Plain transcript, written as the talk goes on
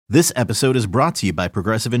This episode is brought to you by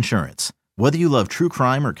Progressive Insurance. Whether you love true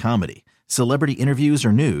crime or comedy, celebrity interviews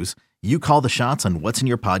or news, you call the shots on what's in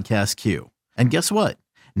your podcast queue. And guess what?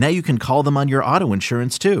 Now you can call them on your auto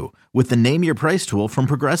insurance too with the Name Your Price tool from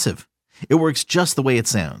Progressive. It works just the way it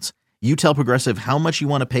sounds. You tell Progressive how much you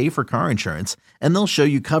want to pay for car insurance, and they'll show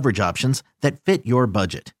you coverage options that fit your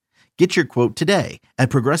budget. Get your quote today at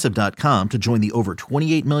Progressive.com to join the over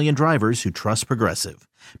 28 million drivers who trust Progressive.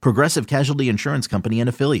 Progressive Casualty Insurance Company and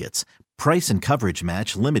Affiliates. Price and coverage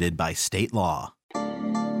match limited by state law.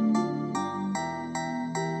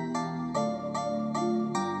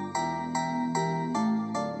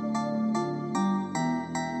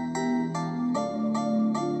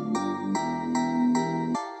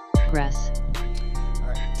 Press. All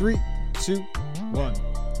right, 3, 2, 1.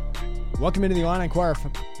 Welcome into the Illini Inquirer.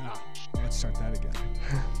 Let's start that again.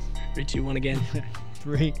 3, 2, 1 again.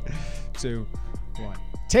 3, 2, 1.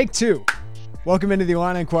 Take 2. Welcome into the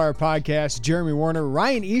Illini Inquirer podcast. Jeremy Warner,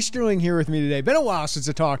 Ryan Easterling here with me today. Been a while since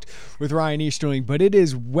I talked with Ryan Easterling, but it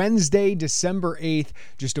is Wednesday, December 8th,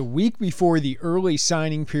 just a week before the early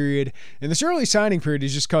signing period. And this early signing period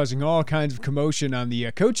is just causing all kinds of commotion on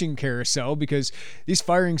the coaching carousel because these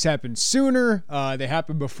firings happen sooner. They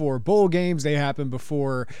happen before bowl games. They happen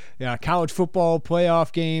before college football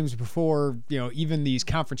playoff games, before even these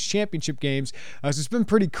conference championship games. So it's been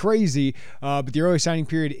pretty crazy, but the early signing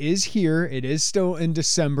period is here. It is still in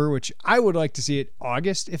December, which I would like to see it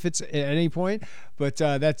August if it's at any point, but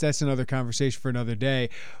that's another conversation for another day.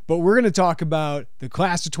 But we're going to talk about the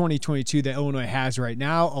class of 2022 that Illinois has right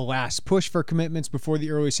now, a last push for commitments before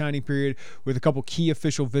the early signing period with a couple key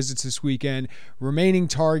official visits this weekend, remaining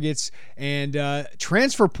targets, and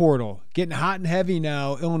transfer portal getting hot and heavy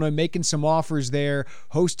now. Illinois making some offers there,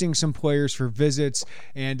 hosting some players for visits,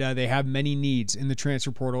 and they have many needs in the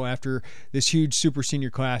transfer portal after this huge super senior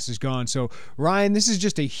class is gone. So Ryan, this is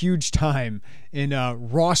just a huge time in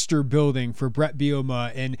roster building for Bret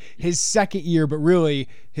Bielema in his second year, but really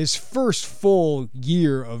his first full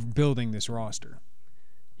year of building this roster.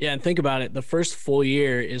 Yeah, and think about it. The first full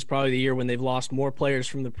year is probably the year when they've lost more players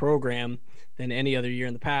from the program than any other year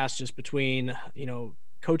in the past, just between,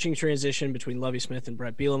 coaching transition between Lovie Smith and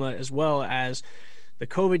Bret Bielema, as well as the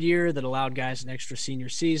COVID year that allowed guys an extra senior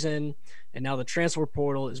season. And now the transfer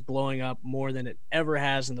portal is blowing up more than it ever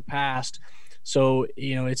has in the past. So,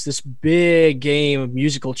 it's this big game of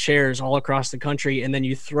musical chairs all across the country. And then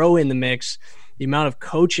you throw in the mix the amount of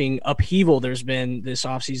coaching upheaval there's been this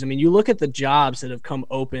offseason. I mean, you look at the jobs that have come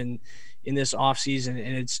open in this offseason,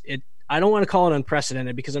 and I don't want to call it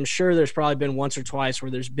unprecedented because I'm sure there's probably been once or twice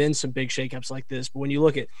where there's been some big shakeups like this. But when you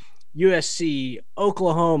look at USC,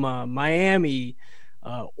 Oklahoma, Miami,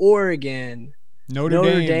 Oregon, Notre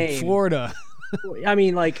Dame, Florida. I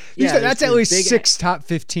mean, that's at least 6 top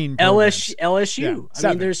 15 programs. LSU. Yeah,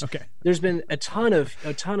 I mean, there's been a ton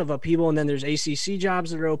of upheaval, and then there's ACC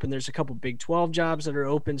jobs that are open. There's a couple Big 12 jobs that are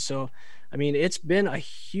open. So, I mean, it's been a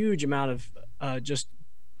huge amount of just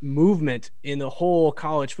movement in the whole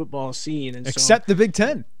college football scene, and except the Big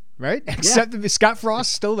Ten, right? Except Scott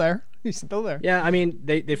Frost still there. He's still there. Yeah, I mean,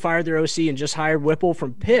 they fired their OC and just hired Whipple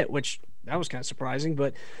from Pitt, which that was kind of surprising,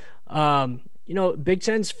 but. Big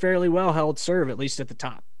Ten's fairly well held serve, at least at the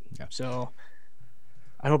top. Yeah. So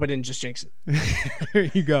I hope I didn't just jinx it. There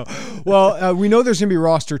you go. Well, we know there's going to be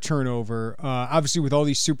roster turnover. Obviously, with all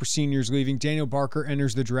these super seniors leaving, Daniel Barker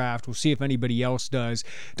enters the draft. We'll see if anybody else does.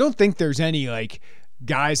 Don't think there's any,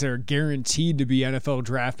 guys that are guaranteed to be NFL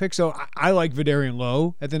draft picks. So I like Vidarian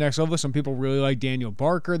Lowe at the next level. Some people really like Daniel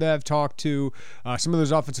Barker that I've talked to. Some of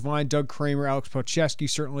those offensive line, Doug Kramer, Alex Podcheski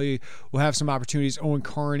certainly will have some opportunities. Owen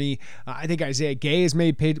Carney. I think Isaiah Gay has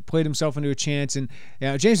played himself into a chance. And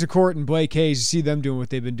James McCourt and Blake Hayes, you see them doing what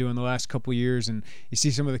they've been doing the last couple of years. And you see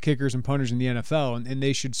some of the kickers and punters in the NFL. And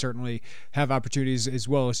they should certainly have opportunities as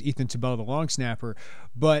well as Ethan Tabell, the long snapper.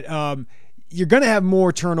 But you're going to have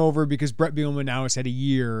more turnover because Bret Bielema now has had a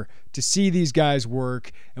year to see these guys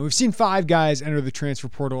work. And we've seen 5 guys enter the transfer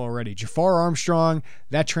portal already. Jafar Armstrong,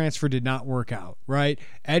 that transfer did not work out, right?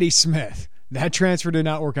 Eddie Smith, that transfer did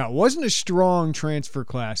not work out. Wasn't a strong transfer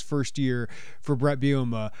class first year for Bret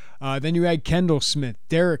Bielema. Then you had Kendall Smith,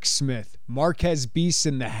 Derek Smith, Marquez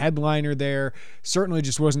Beeson, the headliner there, certainly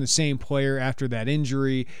just wasn't the same player after that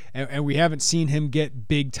injury, and we haven't seen him get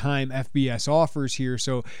big-time FBS offers here,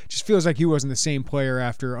 so it just feels like he wasn't the same player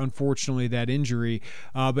after, unfortunately, that injury.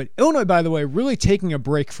 But Illinois, by the way, really taking a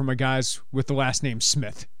break from guys with the last name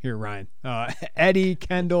Smith here, Ryan. Eddie,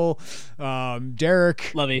 Kendall,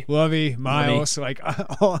 Derek, Lovey, miles, like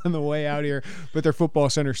all on the way out here. But their football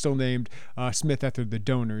center still named Smith after the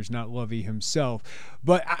donors, not Lovey himself.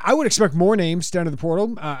 But I would expect more names down to the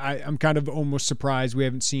portal. I'm kind of almost surprised we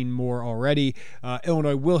haven't seen more already.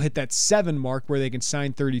 Illinois will hit that 7 mark where they can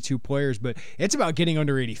sign 32 players, but it's about getting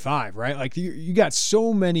under 85, right? Like you got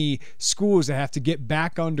so many schools that have to get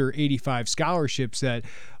back under 85 scholarships that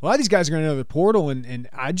a lot of these guys are going to enter the portal, and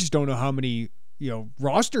I just don't know how many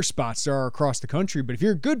roster spots there are across the country. But if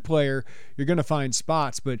you're a good player, you're going to find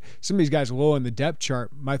spots. But some of these guys low on the depth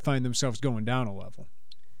chart might find themselves going down a level.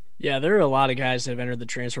 Yeah, there are a lot of guys that have entered the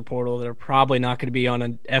transfer portal that are probably not going to be on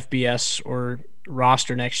an FBS or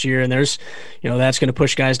roster next year. And there's, that's going to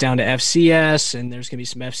push guys down to FCS, and there's going to be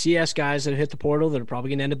some FCS guys that have hit the portal that are probably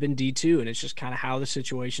going to end up in D2. And it's just kind of how the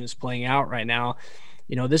situation is playing out right now.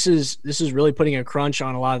 This is really putting a crunch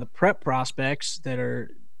on a lot of the prep prospects that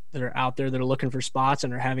are out there that are looking for spots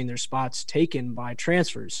and are having their spots taken by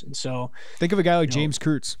transfers. And so think of a guy like James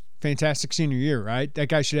Kurtz, fantastic senior year, right? That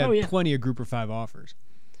guy should have plenty of Group of 5 offers.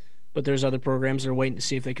 But there's other programs that are waiting to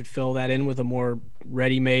see if they could fill that in with a more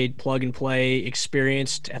ready-made, plug-and-play,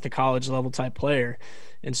 experienced at the college level type player.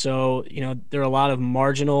 And so, there are a lot of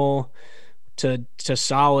marginal to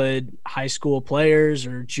solid high school players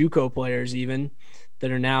or JUCO players even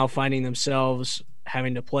that are now finding themselves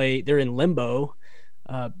having to play. They're in limbo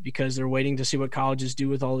because they're waiting to see what colleges do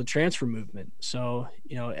with all the transfer movement. So,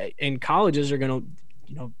 and colleges are going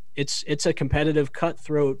to, it's a competitive,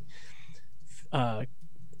 cutthroat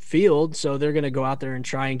field, so they're going to go out there and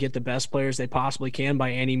try and get the best players they possibly can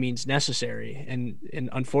by any means necessary, and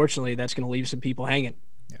unfortunately that's going to leave some people hanging.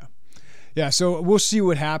 Yeah, so we'll see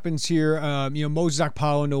what happens here. Moses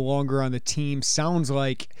Okpala no longer on the team. Sounds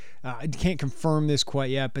like I can't confirm this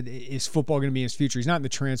quite yet, but is football going to be in his future? He's not in the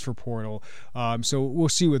transfer portal. So we'll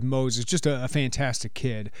see with Moses. Just a fantastic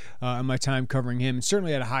kid in my time covering him. And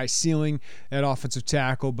certainly had a high ceiling at offensive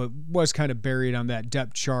tackle, but was kind of buried on that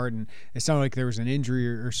depth chart. And it sounded like there was an injury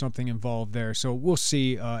or something involved there. So we'll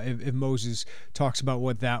see if Moses talks about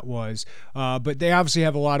what that was. But they obviously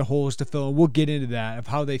have a lot of holes to fill, and we'll get into that, of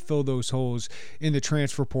how they fill those holes in the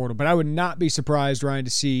transfer portal. But I would not be surprised, Ryan,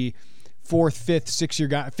 to see 4th,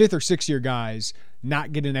 5th or 6th year guys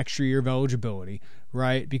not get an extra year of eligibility,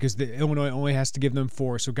 right? Because the Illinois only has to give them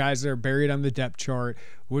 4. So guys that are buried on the depth chart,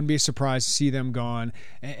 wouldn't be surprised to see them gone.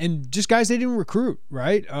 And just guys they didn't recruit,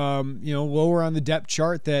 right? Lower on the depth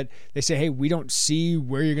chart that they say, hey, we don't see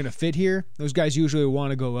where you're going to fit here. Those guys usually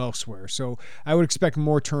want to go elsewhere. So I would expect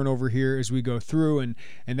more turnover here as we go through. And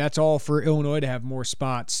that's all for Illinois to have more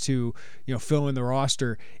spots to, fill in the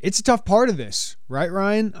roster. It's a tough part of this, right,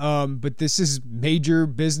 Ryan? But this is major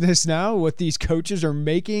business now, what these coaches are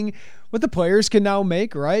making, what the players can now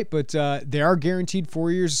make, right? But they are guaranteed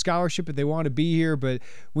 4 years of scholarship if they want to be here, but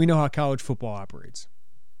we know how college football operates.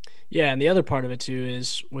 Yeah, and the other part of it too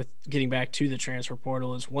is, with getting back to the transfer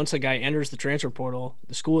portal, is once a guy enters the transfer portal,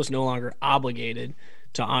 the school is no longer obligated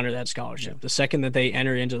to honor that scholarship the second that they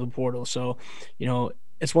enter into the portal. So,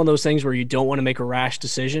 it's one of those things where you don't want to make a rash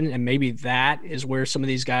decision, and maybe that is where some of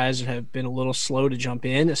these guys have been a little slow to jump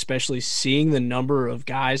in, especially seeing the number of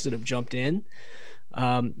guys that have jumped in.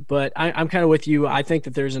 But I'm kind of with you. I think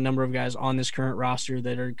that there's a number of guys on this current roster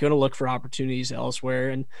that are going to look for opportunities elsewhere.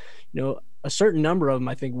 And, a certain number of them,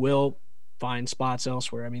 I think, will find spots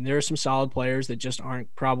elsewhere. I mean, there are some solid players that just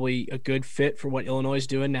aren't probably a good fit for what Illinois is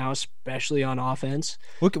doing now, especially on offense.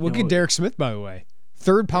 Look at Derek Smith, by the way.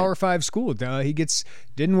 3rd Power 5 school. He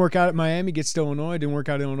didn't work out at Miami, gets to Illinois, didn't work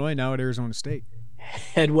out at Illinois, now at Arizona State.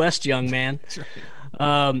 Head west, young man. That's right.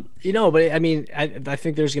 But I mean, I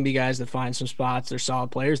think there's going to be guys that find some spots. They're solid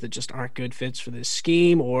players that just aren't good fits for this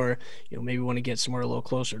scheme, or, maybe want to get somewhere a little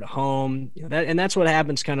closer to home. That's what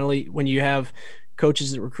happens kind of when you have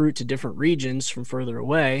coaches that recruit to different regions from further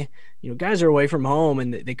away. Guys are away from home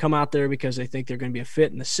and they come out there because they think they're going to be a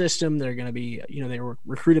fit in the system. They're going to be, they were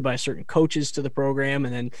recruited by certain coaches to the program.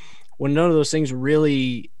 And then when none of those things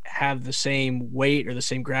really have the same weight or the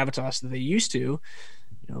same gravitas that they used to,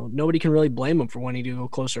 nobody can really blame them for wanting to go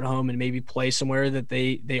closer to home and maybe play somewhere that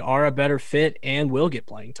they are a better fit and will get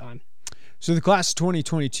playing time. So the class of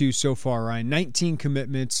 2022 so far, Ryan, 19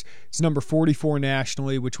 commitments. It's number 44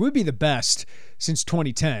 nationally, which would be the best since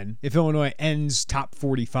 2010 if Illinois ends top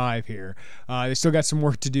 45 here. They still got some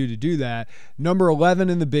work to do that. Number 11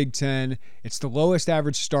 in the Big Ten. It's the lowest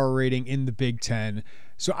average star rating in the Big Ten.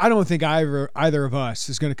 So I don't think either of us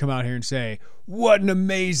is going to come out here and say, what an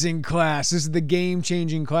amazing class. This is the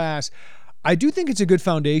game-changing class. I do think it's a good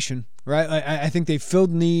foundation, right? I think they've filled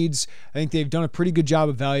needs. I think they've done a pretty good job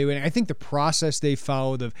evaluating. I think the process they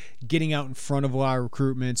followed of getting out in front of a lot of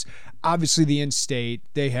recruitments, obviously the in-state,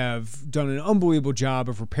 they have done an unbelievable job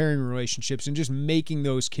of repairing relationships and just making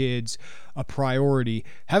those kids a priority.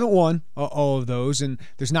 Haven't won all of those, and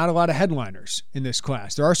there's not a lot of headliners in this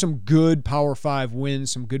class. There are some good Power 5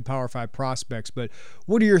 wins, some good Power 5 prospects, but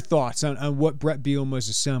what are your thoughts on what Bret Bielema has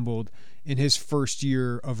assembled in his first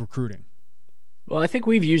year of recruiting? Well, I think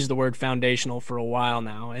we've used the word foundational for a while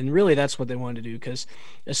now, and really that's what they wanted to do, because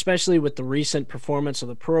especially with the recent performance of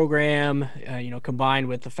the program, combined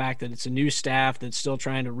with the fact that it's a new staff that's still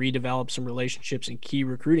trying to redevelop some relationships in key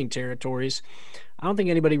recruiting territories, I don't think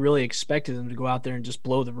anybody really expected them to go out there and just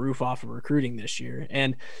blow the roof off of recruiting this year.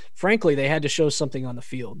 And frankly, they had to show something on the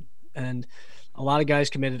field. And a lot of guys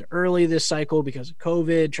committed early this cycle because of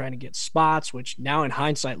COVID, trying to get spots, which now in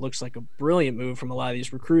hindsight looks like a brilliant move from a lot of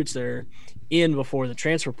these recruits that are in before the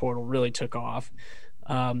transfer portal really took off.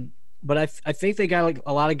 But I think they got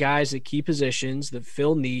a lot of guys at key positions that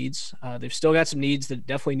fill needs. They've still got some needs that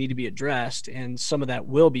definitely need to be addressed, and some of that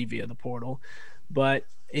will be via the portal. But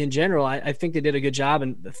in general, I think they did a good job.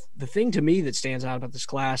 And the thing to me that stands out about this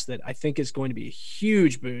class that I think is going to be a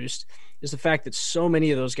huge boost is the fact that so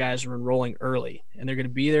many of those guys are enrolling early, and they're going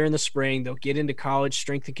to be there in the spring. They'll get into college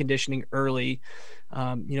strength and conditioning early,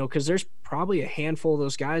 because there's probably a handful of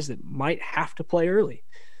those guys that might have to play early.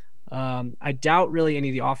 I doubt really any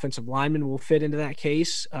of the offensive linemen will fit into that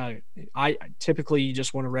case. I typically you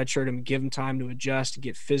just want to redshirt them, give them time to adjust and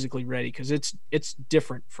get physically ready, because it's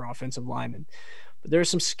different for offensive linemen. But there are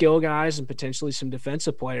some skill guys and potentially some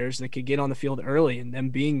defensive players that could get on the field early, and them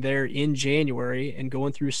being there in January and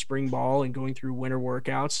going through spring ball and going through winter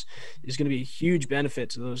workouts is going to be a huge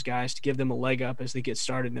benefit to those guys to give them a leg up as they get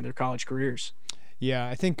started in their college careers. Yeah,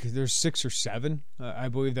 I think there's 6 or 7, I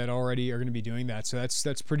believe, that already are going to be doing that. So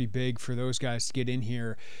that's pretty big for those guys to get in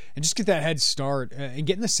here and just get that head start and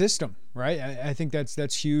get in the system, right? I think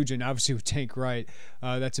that's huge. And obviously with Tank Wright,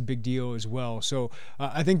 that's a big deal as well. So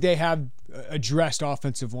I think they have addressed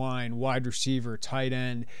offensive line, wide receiver, tight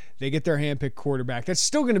end. They get their handpicked quarterback. That's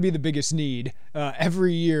still going to be the biggest need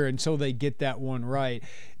every year until they get that one right.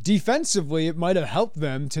 Defensively, it might have helped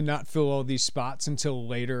them to not fill all these spots until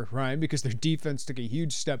later, Ryan, because their defense took a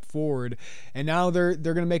huge step forward, and now they're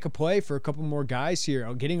going to make a play for a couple more guys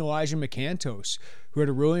here. Getting Elijah McCantos, who had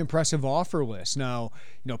a really impressive offer list. Now,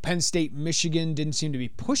 Penn State, Michigan didn't seem to be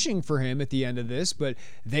pushing for him at the end of this, but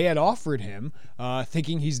they had offered him,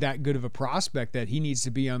 thinking he's that good of a prospect that he needs to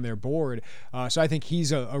be on their board. So I think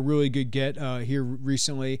he's a really good get here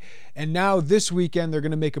recently. And now this weekend, they're going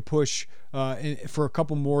to make a push for a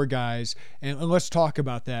couple more guys. And let's talk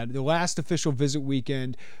about that. The last official visit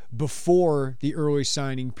weekend before the early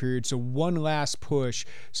signing period. So one last push.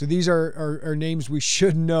 So these are names we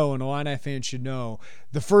should know and Illini fans should know.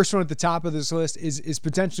 The first one at the top of this list is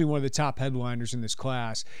potentially one of the top headliners in this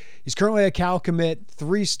class. He's currently a Cal commit,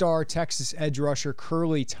 3-star Texas edge rusher,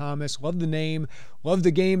 Curly Thomas. Love the name, love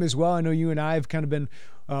the game as well. I know you and I have kind of been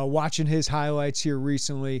watching his highlights here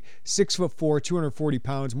recently. 6'4", 240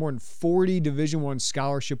 pounds, more than 40 Division I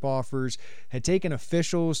scholarship offers. Had taken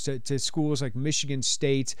officials to schools like Michigan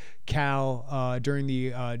State, Cal during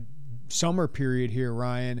the summer period here,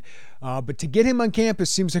 Ryan. But to get him on campus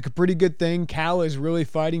seems like a pretty good thing. Cal is really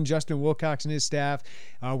fighting Justin Wilcox and his staff.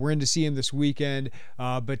 We're in to see him this weekend.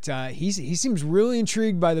 But he seems really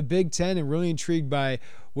intrigued by the Big Ten and really intrigued by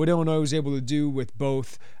what Illinois was able to do with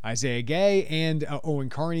both Isaiah Gay and Owen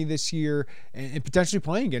Carney this year, and potentially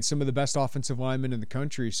playing against some of the best offensive linemen in the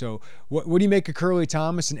country. So what do you make of Curly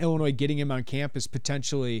Thomas and Illinois getting him on campus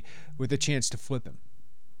potentially with a chance to flip him?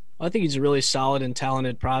 I think he's a really solid and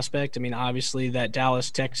talented prospect. I mean, obviously that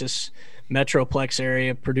Dallas, Texas Metroplex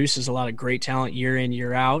area produces a lot of great talent year in,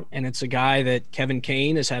 year out. And it's a guy that Kevin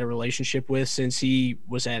Kane has had a relationship with since he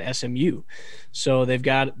was at SMU. So they've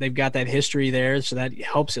got that history there. So that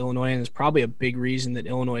helps Illinois, and is probably a big reason that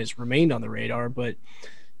Illinois has remained on the radar. But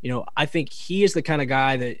I think he is the kind of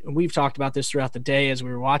guy that, and we've talked about this throughout the day as we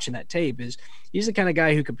were watching that tape, is he's the kind of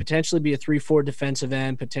guy who could potentially be a 3-4 defensive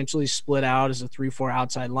end, potentially split out as a 3-4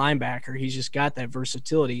 outside linebacker. He's just got that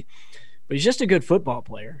versatility, but he's just a good football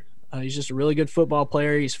player. He's just a really good football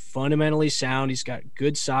player. He's fundamentally sound. He's got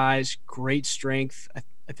good size, great strength.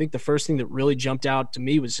 I think the first thing that really jumped out to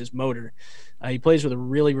me was his motor. He plays with a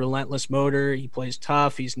really relentless motor. He plays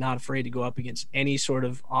tough. He's not afraid to go up against any sort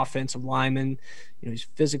of offensive lineman. He's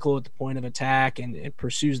physical at the point of attack and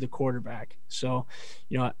pursues the quarterback. So,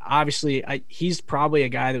 obviously he's probably a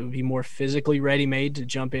guy that would be more physically ready-made to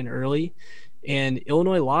jump in early. And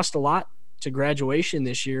Illinois lost a lot to graduation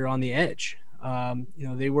this year on the edge.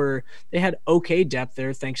 They had okay depth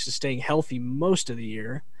there thanks to staying healthy most of the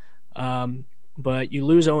year. But you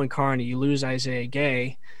lose Owen Carney, you lose Isaiah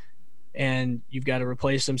Gay. and you've got to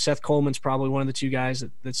replace him. Seth Coleman's probably one of the two guys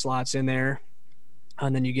that slots in there.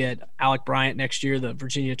 And then you get Alec Bryant next year, the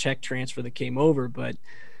Virginia Tech transfer that came over. But,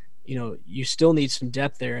 you still need some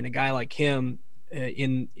depth there. And a guy like him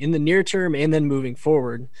in the near term and then moving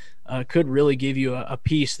forward could really give you a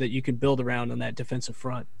piece that you can build around on that defensive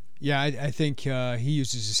front. Yeah, I think he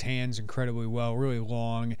uses his hands incredibly well, really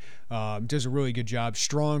long, does a really good job,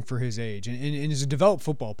 strong for his age, and is a developed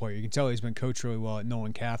football player. You can tell he's been coached really well at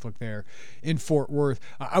Nolan Catholic there in Fort Worth.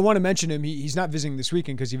 I want to mention him. He's not visiting this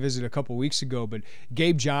weekend because he visited a couple weeks ago, but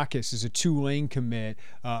Gabe Jacas is a Tulane commit,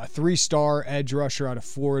 a 3-star edge rusher out of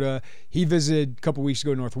Florida. He visited a couple weeks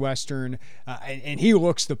ago Northwestern, and he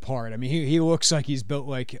looks the part. I mean, he looks like he's built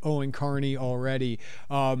like Owen Carney already,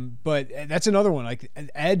 but that's another one. Like,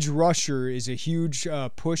 an edge rusher is a huge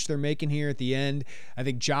push they're making here at the end. I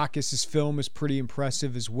think Jacas' film is pretty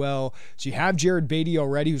impressive as well. So you have Jared Beatty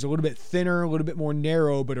already, who's a little bit thinner, a little bit more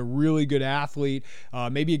narrow, but a really good athlete.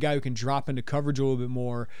 Maybe a guy who can drop into coverage a little bit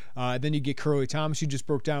more. Then you get Curly Thomas, you just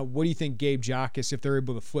broke down. What do you think Gabe Jacas, if they're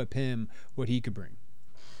able to flip him, what he could bring?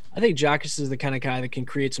 I think Jacas is the kind of guy that can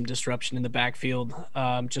create some disruption in the backfield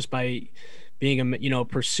just by being a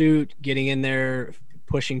pursuit, getting in there,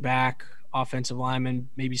 pushing back offensive linemen,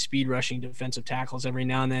 maybe speed rushing defensive tackles every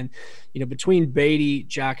now and then. Between Beatty,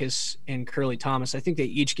 Jacas, and Curly Thomas, I think they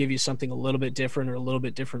each give you something a little bit different or a little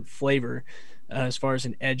bit different flavor as far as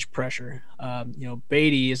an edge pressure.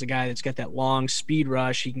 Beatty is a guy that's got that long speed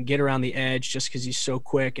rush. He can get around the edge just because he's so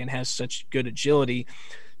quick and has such good agility.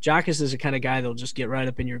 Jacas is the kind of guy that'll just get right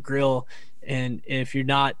up in your grill, and if you're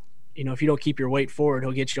not if you don't keep your weight forward,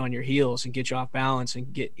 he'll get you on your heels and get you off balance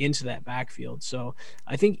and get into that backfield. So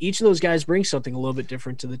I think each of those guys brings something a little bit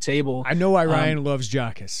different to the table. I know why Ryan loves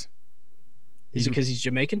Jacas. Is it because he's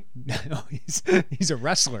Jamaican? No, he's a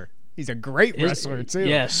wrestler. He's a great wrestler, too.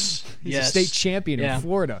 Yes. He's a state champion in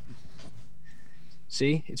Florida.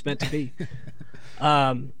 See, it's meant to be.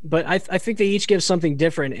 But I think they each give something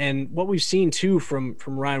different. And what we've seen, too, from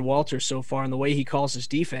Ryan Walters so far and the way he calls his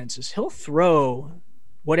defense is he'll throw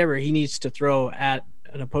whatever he needs to throw at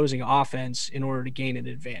an opposing offense in order to gain an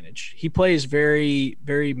advantage. He plays very,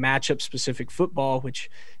 very matchup-specific football, which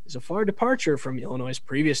is a far departure from Illinois'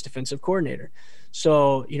 previous defensive coordinator.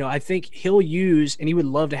 So, I think he'll use, and he would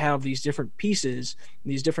love to have these different pieces,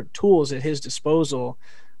 these different tools at his disposal,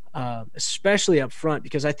 especially up front,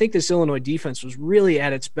 because I think this Illinois defense was really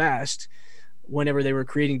at its best whenever they were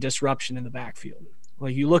creating disruption in the backfield.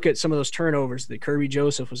 Like, you look at some of those turnovers that Kirby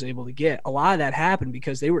Joseph was able to get, a lot of that happened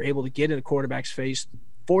because they were able to get in a quarterback's face,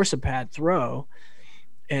 force a pad throw,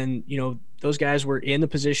 and, those guys were in the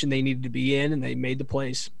position they needed to be in, and they made the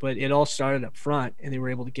plays. But it all started up front, and they were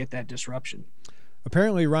able to get that disruption.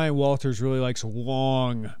 Apparently, Ryan Walters really likes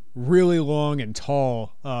really long and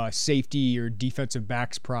tall safety or defensive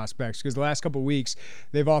backs prospects, because the last couple of weeks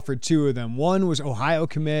they've offered two of them. One was Ohio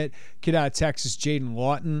kid out of Texas, Jaden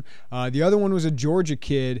Lawton. The other one was a Georgia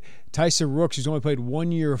kid, Tyson Rooks, who's only played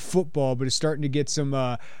 1 year of football but is starting to get some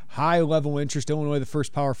high-level interest. Illinois, the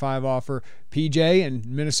first Power 5 offer. PJ and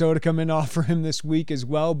Minnesota come in to offer him this week as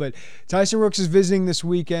well. But Tyson Rooks is visiting this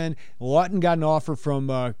weekend. Lawton got an offer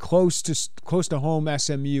from close to home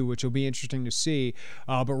SMU, which will be interesting to see.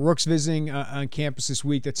 But Rooks visiting on campus this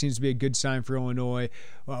week. That seems to be a good sign for Illinois.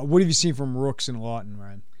 What have you seen from Rooks and Lawton,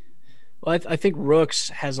 Ryan? Well, I think Rooks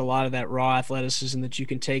has a lot of that raw athleticism that you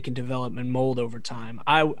can take and develop and mold over time.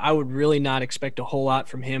 I would really not expect a whole lot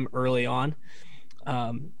from him early on.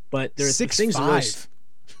 But there's things that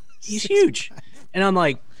he's huge. And I'm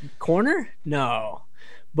like, corner? No.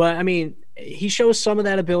 But, I mean, he shows some of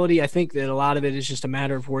that ability. I think that a lot of it is just a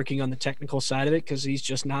matter of working on the technical side of it because he's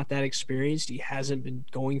just not that experienced. He hasn't been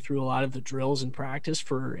going through a lot of the drills and practice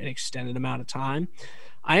for an extended amount of time.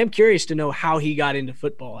 I am curious to know how he got into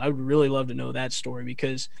football. I would really love to know that story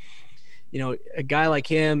because, a guy like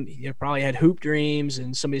him, probably had hoop dreams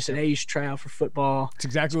and somebody said, hey, you should try out for football. It's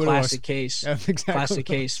exactly what it was. Classic case. That's exactly classic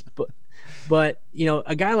case. But,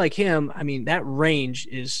 a guy like him, I mean, that range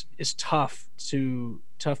is tough to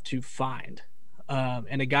find.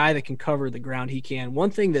 And a guy that can cover the ground he can.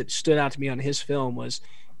 One thing that stood out to me on his film was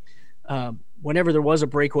whenever there was a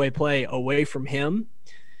breakaway play away from him,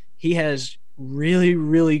 he has really,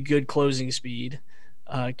 really good closing speed.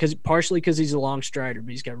 Partially because he's a long strider,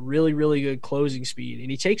 but he's got really, really good closing speed,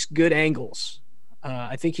 and he takes good angles.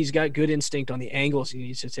 I think he's got good instinct on the angles he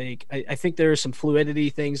needs to take. I think there are some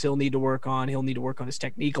fluidity things he'll need to work on. He'll need to work on his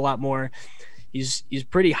technique a lot more. He's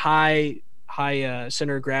pretty high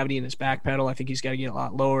center of gravity in his back pedal. I think he's got to get a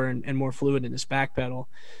lot lower and more fluid in his back pedal.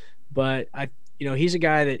 But he's a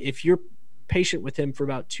guy that if you're patient with him for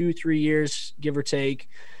about 2-3 years, give or take,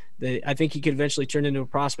 I think he could eventually turn into a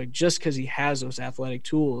prospect just because he has those athletic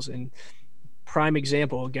tools. And prime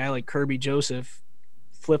example, a guy like Kirby Joseph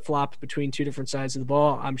flip-flopped between two different sides of the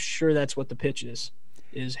ball. I'm sure that's what the pitch is,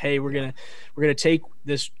 hey, we're gonna take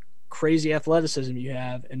this crazy athleticism you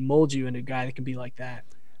have and mold you into a guy that can be like that.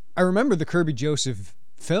 I remember the Kirby Joseph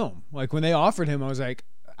film. Like when they offered him, I was like,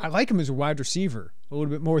 I like him as a wide receiver a little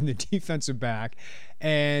bit more than the defensive back.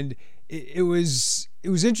 And it was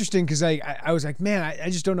interesting because I was like, man, I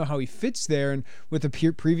just don't know how he fits there. And with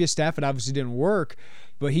the previous staff, it obviously didn't work.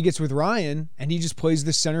 But he gets with Ryan, and he just plays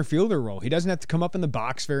the center fielder role. He doesn't have to come up in the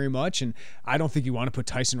box very much, and I don't think you want to put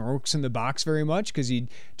Tyson Oaks in the box very much because he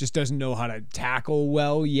just doesn't know how to tackle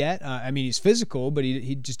well yet. I mean, he's physical, but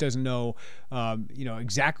he just doesn't know,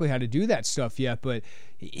 exactly how to do that stuff yet. But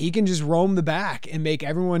he can just roam the back and make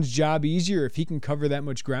everyone's job easier if he can cover that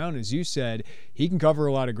much ground. As you said, he can cover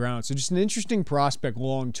a lot of ground. So just an interesting prospect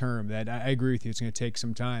long term that I agree with you. It's going to take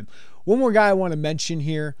some time. One more guy I want to mention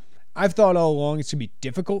here. I've thought all along it's going to be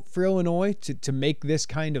difficult for Illinois to make this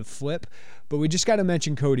kind of flip, but we just got to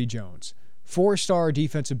mention Cody Jones, 4-star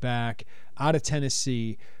defensive back out of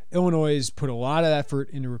Tennessee. Illinois has put a lot of effort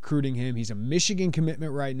into recruiting him. He's a Michigan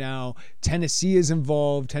commitment right now. Tennessee is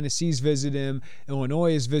involved. Tennessee's visited him.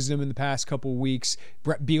 Illinois has visited him in the past couple of weeks.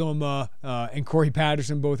 Brett Bielema and Corey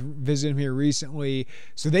Patterson both visited him here recently.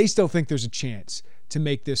 So they still think there's a chance to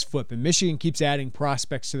make this flip. And Michigan keeps adding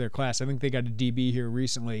prospects to their class. I think they got a DB here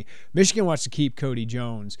recently. Michigan wants to keep Cody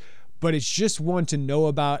Jones, but it's just one to know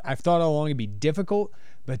about. I've thought all along it'd be difficult,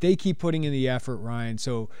 but they keep putting in the effort, Ryan.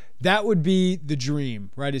 So that would be the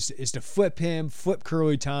dream, right, is to flip him, flip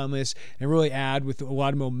Curly Thomas, and really add with a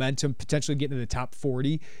lot of momentum, potentially getting to the top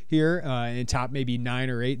 40 here and top maybe 9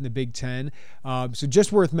 or 8 in the Big Ten. So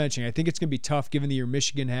just worth mentioning. I think it's going to be tough given the year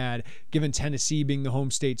Michigan had, given Tennessee being the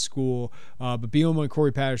home state school. But Bielema and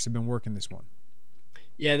Corey Patterson have been working this one.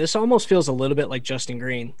 Yeah, this almost feels a little bit like Justin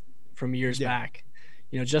Green from years back.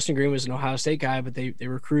 Justin Green was an Ohio State guy, but they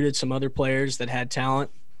recruited some other players that had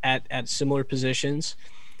talent at similar positions,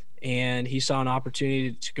 and he saw an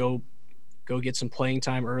opportunity to go get some playing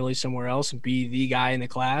time early somewhere else and be the guy in the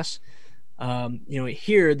class.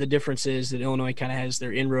 Here the difference is that Illinois kind of has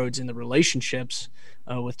their inroads in the relationships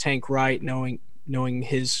with Tank Wright, knowing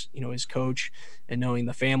his coach and knowing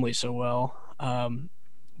the family so well.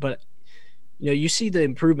 But you see the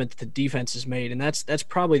improvement that the defense has made, and that's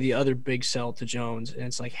probably the other big sell to Jones. And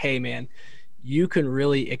it's like, hey, man, you can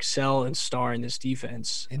really excel and star in this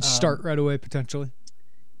defense. And start right away, potentially.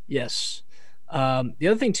 Yes. The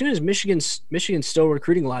other thing, too, is Michigan's still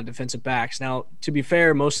recruiting a lot of defensive backs. Now, to be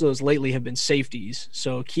fair, most of those lately have been safeties.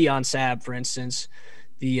 So Keon Sabb, for instance,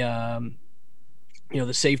 the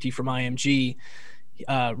safety from IMG,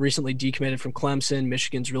 recently decommitted from Clemson.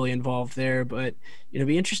 Michigan's really involved there, but it'll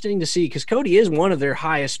be interesting to see because Cody is one of their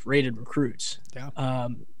highest rated recruits. Yeah.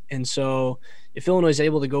 And so if Illinois is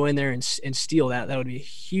able to go in there and steal that would be a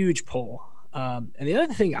huge pull. And the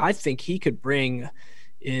other thing I think he could bring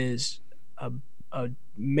is a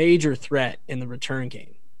major threat in the return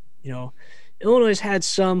game. Illinois has had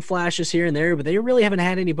some flashes here and there, but they really haven't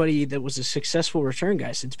had anybody that was a successful return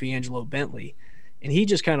guy since D'Angelo Bentley. And he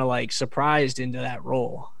just kind of like surprised into that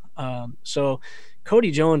role. So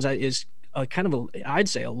Cody Jones is I'd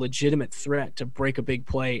say a legitimate threat to break a big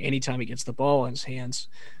play anytime he gets the ball in his hands.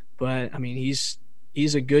 But I mean, he's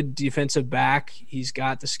a good defensive back. He's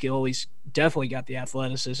got the skill. He's definitely got the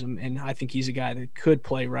athleticism. And I think he's a guy that could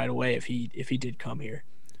play right away if he did come here.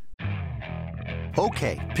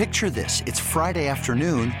 Okay, picture this. It's Friday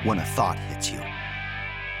afternoon when a thought hits you.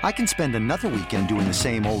 I can spend another weekend doing the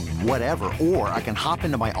same old whatever, or I can hop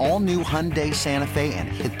into my all-new Hyundai Santa Fe and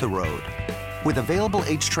hit the road. With available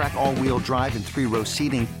H-Track all-wheel drive and 3-row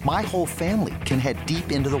seating, my whole family can head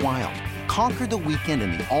deep into the wild. Conquer the weekend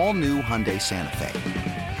in the all-new Hyundai Santa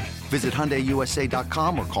Fe. Visit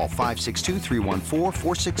HyundaiUSA.com or call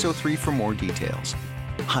 562-314-4603 for more details.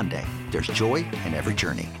 Hyundai, there's joy in every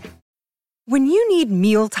journey. When you need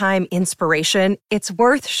mealtime inspiration, it's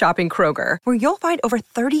worth shopping Kroger, where you'll find over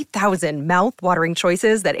 30,000 mouth-watering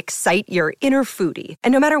choices that excite your inner foodie.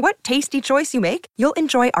 And no matter what tasty choice you make, you'll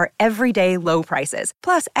enjoy our everyday low prices,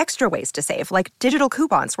 plus extra ways to save, like digital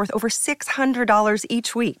coupons worth over $600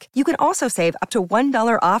 each week. You can also save up to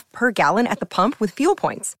 $1 off per gallon at the pump with fuel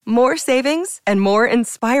points. More savings and more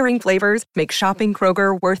inspiring flavors make shopping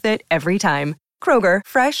Kroger worth it every time. Kroger,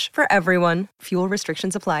 fresh for everyone. Fuel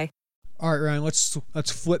restrictions apply. All right, Ryan, let's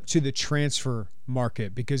flip to the transfer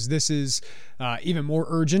market because this is even more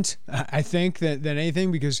urgent, I think, than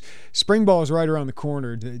anything because spring ball is right around the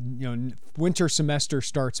corner. Winter semester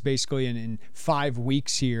starts basically in 5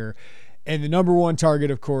 weeks here. And the number one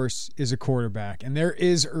target, of course, is a quarterback. And there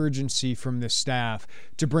is urgency from this staff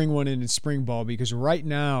to bring one in spring ball, because right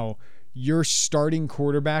now your starting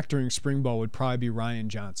quarterback during spring ball would probably be Ryan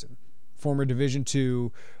Johnson, former Division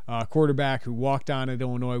II quarterback who walked on at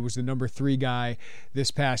Illinois, was the number 3 guy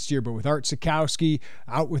this past year. But with Art Sikowski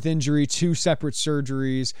out with injury, 2 separate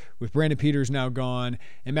surgeries, with Brandon Peters now gone,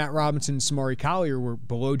 and Matt Robinson and Samari Collier were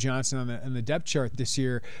below Johnson on the depth chart this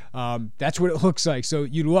year, that's what it looks like. So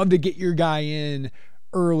you'd love to get your guy in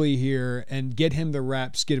early here and get him the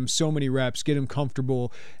reps, get him so many reps, get him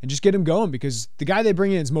comfortable, and just get him going, because the guy they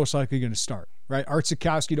bring in is most likely going to start, right? Art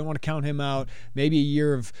Sikowski, don't want to count him out. Maybe a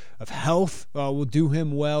year of health will do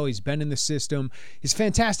him well. He's been in the system. He's a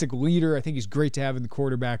fantastic leader. I think he's great to have in the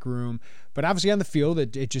quarterback room. But obviously on the field,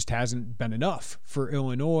 it just hasn't been enough for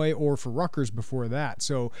Illinois or for Rutgers before that.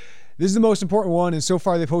 So this is the most important one, and so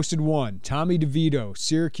far they've hosted one. Tommy DeVito,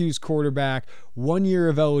 Syracuse quarterback, 1 year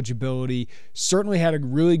of eligibility. Certainly had a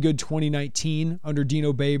really good 2019 under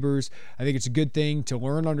Dino Babers. I think it's a good thing to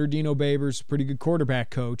learn under Dino Babers, pretty good quarterback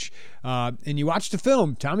coach. And you watch the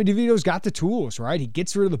film, Tommy DeVito's got the tools, right? He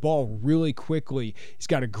gets rid of the ball really quickly. He's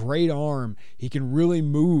got a great arm. He can really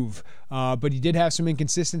move. But he did have some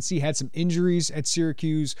inconsistency, had some injuries at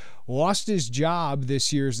Syracuse, lost his job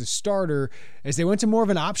this year as the starter as they went to more of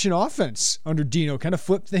an option offense under Dino, kind of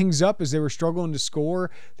flipped things up as they were struggling to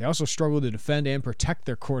score. They also struggled to defend and protect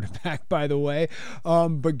their quarterback, by the way.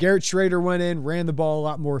 But Garrett Schrader went in, ran the ball a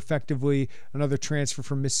lot more effectively, another transfer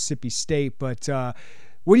from Mississippi State. But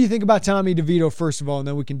what do you think about Tommy DeVito, first of all, and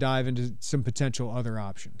then we can dive into some potential other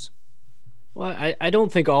options? Well, I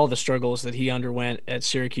don't think all the struggles that he underwent at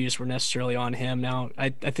Syracuse were necessarily on him. Now, I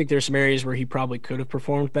think there's some areas where he probably could have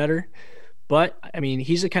performed better. But, I mean,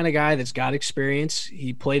 he's the kind of guy that's got experience.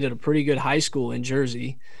 He played at a pretty good high school in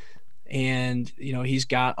Jersey. And, you know, he's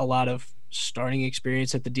got a lot of starting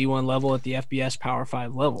experience at the D1 level, at the FBS Power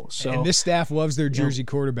 5 level. So, and this staff loves their Jersey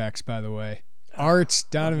quarterbacks, by the way. Art,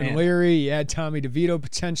 Donovan Leary, you had Tommy DeVito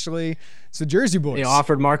potentially. It's the Jersey boys. They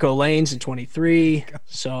offered Marco Lanes in 23.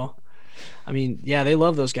 So, I mean, yeah, they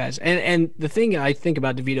love those guys. And the thing I think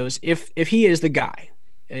about DeVito is if he is the guy,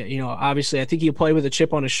 you know, obviously I think he'll play with a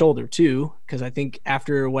chip on his shoulder too, because I think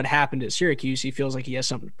after what happened at Syracuse, he feels like he has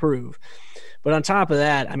something to prove. But on top of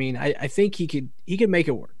that, I mean, I think he could make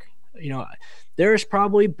it work. You know, there's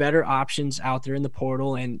probably better options out there in the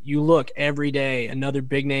portal, and you look every day, another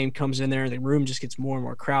big name comes in there, and the room just gets more and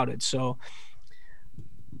more crowded. So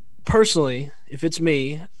personally, if it's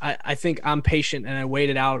me, I think I'm patient and I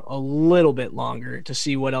waited out a little bit longer to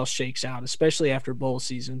see what else shakes out, especially after bowl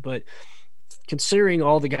season. But considering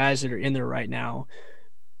all the guys that are in there right now,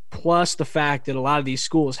 plus the fact that a lot of these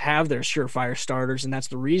schools have their surefire starters, and that's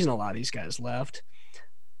the reason a lot of these guys left.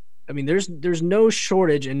 I mean, there's no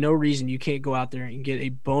shortage and no reason you can't go out there and get a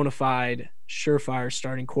bona fide surefire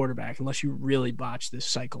starting quarterback unless you really botch this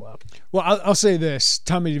cycle up. Well, I'll say this.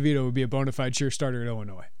 Tommy DeVito would be a bona fide sure starter at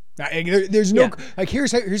Illinois. There's no like.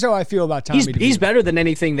 Here's how I feel about Tommy DeVito. He's better than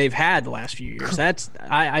anything they've had the last few years. That's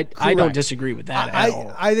I don't disagree with that at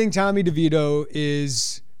all. I think Tommy DeVito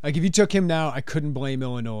is like, if you took him now, I couldn't blame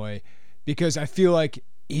Illinois, because I feel like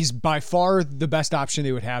he's by far the best option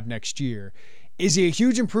they would have next year. Is he a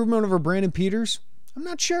huge improvement over Brandon Peters? I'm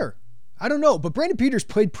not sure. I don't know, but Brandon Peters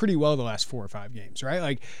played pretty well the last 4 or 5 games, right?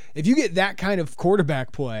 Like, if you get that kind of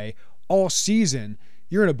quarterback play all season,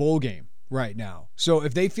 you're in a bowl game right now. So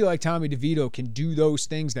if they feel like Tommy DeVito can do those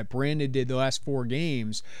things that Brandon did the last 4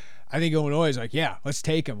 games, I think Illinois is like, yeah, let's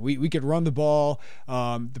take him. We could run the ball.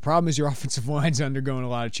 The problem is your offensive line's undergoing a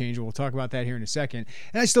lot of change. We'll talk about that here in a second.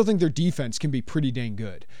 And I still think their defense can be pretty dang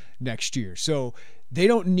good next year. So they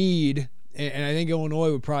don't need, and I think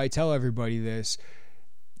Illinois would probably tell everybody this,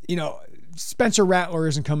 you know, Spencer Rattler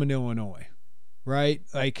isn't coming to Illinois, right?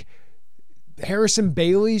 Like, Harrison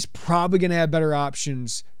Bailey's probably going to have better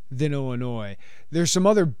options than Illinois. There's some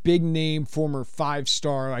other big name former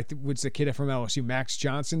 5-star, like what's the kid from LSU, Max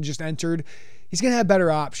Johnson, just entered. He's going to have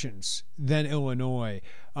better options than Illinois.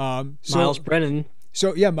 Miles Brennan.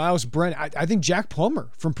 So yeah, Miles Brennan. I think Jack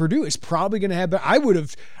Plummer from Purdue is probably going to have better. I would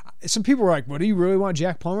have. Some people were like, "What, do you really want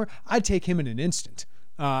Jack Plummer?" I'd take him in an instant.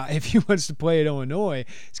 If he wants to play at Illinois,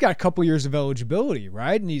 he's got a couple years of eligibility,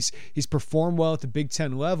 right? And he's performed well at the Big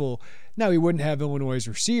Ten level. Now, he wouldn't have Illinois'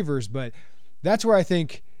 receivers, but that's where I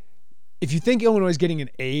think, if you think Illinois is getting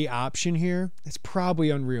an A option here, that's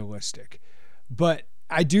probably unrealistic. But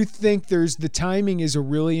I do think the timing is a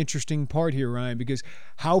really interesting part here, Ryan, because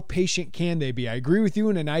how patient can they be? I agree with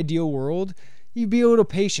you. In an ideal world, you'd be a little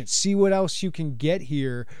patient, see what else you can get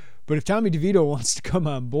here. But if Tommy DeVito wants to come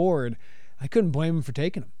on board, I couldn't blame him for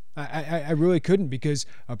taking him. I really couldn't, because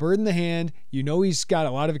a bird in the hand, he's got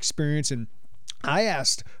a lot of experience. And I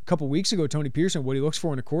asked a couple weeks ago Tony Peterson what he looks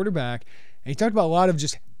for in a quarterback, and he talked about a lot of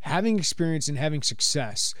just having experience and having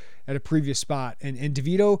success at a previous spot. And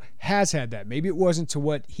DeVito has had that. Maybe it wasn't to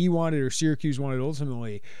what he wanted or Syracuse wanted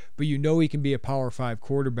ultimately, but he can be a Power 5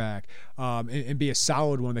 quarterback and be a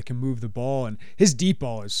solid one that can move the ball. And his deep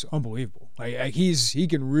ball is unbelievable. He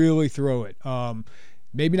can really throw it.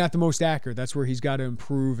 Maybe not the most accurate. That's where he's got to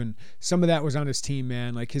improve. And some of that was on his team,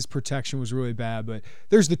 man. Like, his protection was really bad, but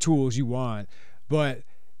there's the tools you want. But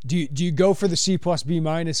do you go for the C+ B-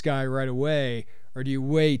 guy right away, or do you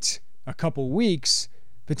wait a couple weeks,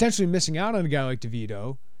 potentially missing out on a guy like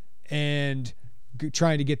DeVito and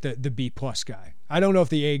trying to get the B+ guy? I don't know if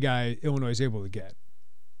the A guy Illinois is able to get.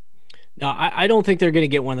 No, I don't think they're going to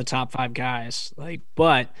get one of the top 5 guys.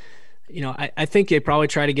 But I think they probably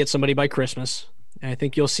try to get somebody by Christmas. And I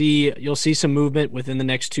think you'll see some movement within the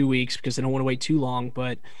next 2 weeks, because they don't want to wait too long.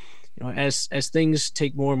 But as things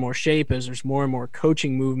take more and more shape, as there's more and more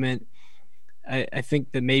coaching movement, I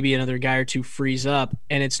think that maybe another guy or two frees up.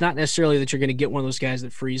 And it's not necessarily that you're going to get one of those guys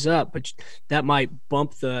that frees up, but that might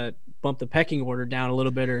bump the pecking order down a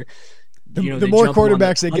little bit, or the more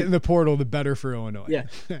quarterbacks they get in the portal, the better for Illinois. Yeah,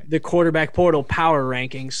 the quarterback portal power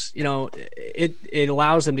rankings. It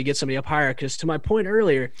allows them to get somebody up higher. Because to my point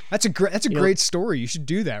earlier, that's a great story. You should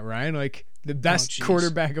do that, Ryan. Like, the best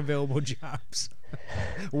quarterback available jobs.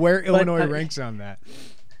 Where Illinois ranks on that.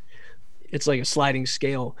 It's like a sliding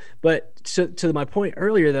scale. But to my point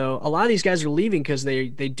earlier, though, a lot of these guys are leaving because they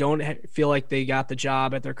don't feel like they got the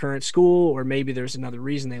job at their current school, or maybe there's another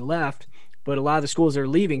reason they left. But a lot of the schools that are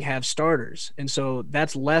leaving have starters. And so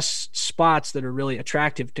that's less spots that are really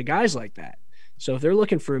attractive to guys like that. So if they're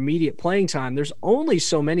looking for immediate playing time, there's only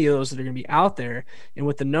so many of those that are going to be out there. And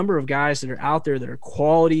with the number of guys that are out there that are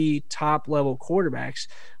quality, top-level quarterbacks,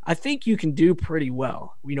 I think you can do pretty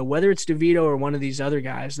well. Whether it's DeVito or one of these other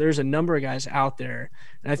guys, there's a number of guys out there,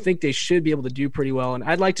 and I think they should be able to do pretty well. And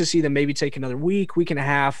I'd like to see them maybe take another week and a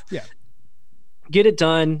half, get it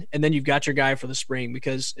done, and then you've got your guy for the spring.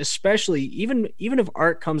 Because especially even if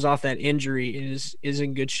Art comes off that injury and is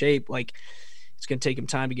in good shape, like, it's going to take him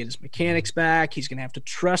time to get his mechanics back. He's going to have to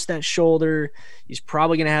trust that shoulder. He's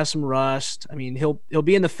probably going to have some rust. I mean, he'll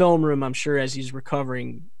be in the film room, I'm sure, as he's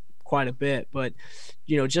recovering quite a bit. But,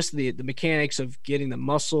 just the mechanics of getting the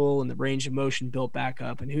muscle and the range of motion built back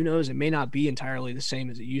up. And who knows, it may not be entirely the same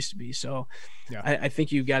as it used to be. So I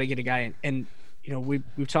think you've got to get a guy in. And,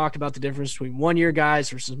 we've talked about the difference between 1-year guys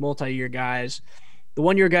versus multi-year guys. The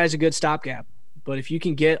 1-year guy is a good stopgap. But if you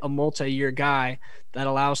can get a multi-year guy that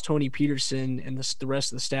allows Tony Peterson and the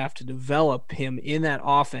rest of the staff to develop him in that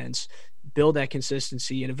offense, build that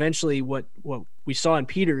consistency, and eventually what we saw in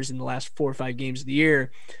Peters in the last 4 or 5 games of the year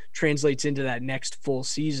translates into that next full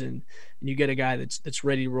season, and you get a guy that's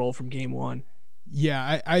ready to roll from game one.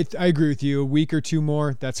 Yeah, I agree with you. A week or two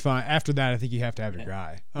more, that's fine. After that, I think you have to have your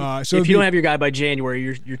guy. So if you don't have your guy by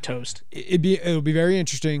January, you're toast. It'll be very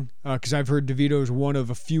interesting because I've heard DeVito is one of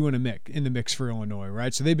a few in the mix for Illinois,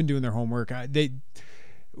 right? So they've been doing their homework.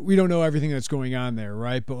 We don't know everything that's going on there,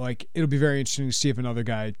 right? But it'll be very interesting to see if another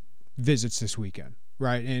guy visits this weekend,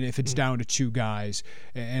 right? And if it's down to 2 guys,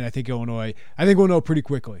 and I think we'll know pretty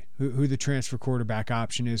quickly who the transfer quarterback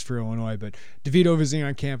option is for Illinois. But DeVito visiting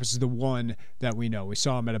on campus is the one that we know. We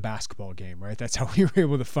saw him at a basketball game, right? That's how we were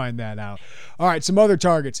able to find that out. All right, some other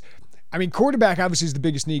targets. I mean, quarterback obviously is the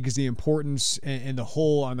biggest need because the importance and the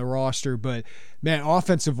hole on the roster. But, man,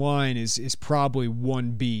 offensive line is probably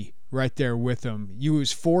 1B right there with them. You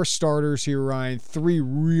use 4 starters here, Ryan, 3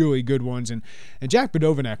 really good ones. And Jack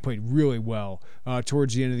Badovinac played really well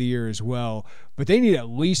towards the end of the year as well. But they need at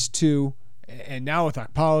least 2. And now with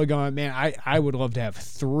Polygon, man, I would love to have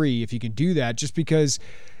 3 if you can do that, just because,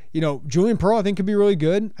 Julian Pearl I think could be really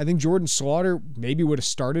good. I think Jordan Slaughter maybe would have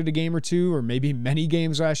started a game or 2 or maybe many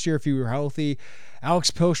games last year if he were healthy. Alex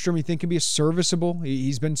Pihlstrom, you think, can be serviceable.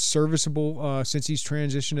 He's been serviceable since he's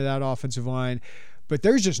transitioned to that offensive line. But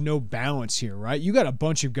there's just no balance here, right? You got a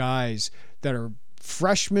bunch of guys that are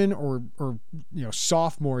freshmen or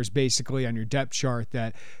sophomores basically on your depth chart.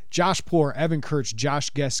 That Josh Plore, Evan Kurtz, Josh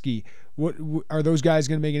Geske, what are those guys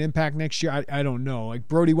going to make an impact next year? I don't know. Like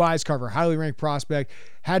Brody Wisecarver, highly ranked prospect,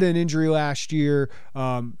 had an injury last year.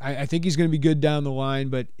 I think he's going to be good down the line,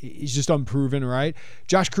 but he's just unproven, right?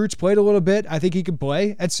 Josh Kreutz played a little bit. I think he could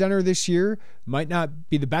play at center this year. Might not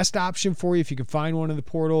be the best option for you if you can find one in the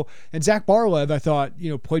portal. And Zach Barlev, I thought,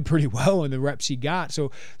 played pretty well in the reps he got.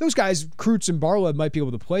 So those guys, Kreutz and Barlev, might be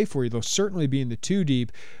able to play for you. They'll certainly be in the 2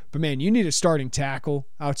 deep. But man, you need a starting tackle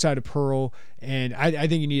outside of Pearl, and I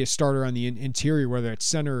think you need a starter on the interior, whether it's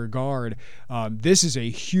center or guard. This is a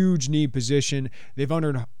huge need position. They've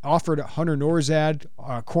offered Hunter Norzad,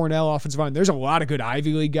 Cornell offensive line. There's a lot of good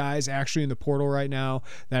Ivy League guys actually in the portal right now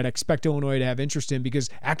that I expect Illinois to have interest in, because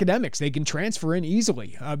academics, they can transfer in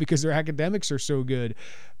easily because their academics are so good.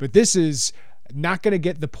 But this is not going to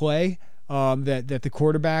get the play that the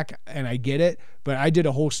quarterback, and I get it, but I did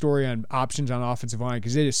a whole story on options on offensive line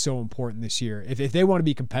because it is so important this year. If they want to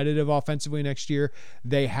be competitive offensively next year,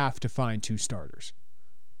 they have to find 2 starters.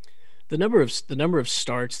 The number of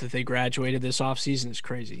starts that they graduated this offseason is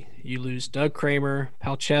crazy. You lose Doug Kramer,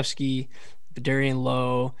 Palchevsky, Vidarian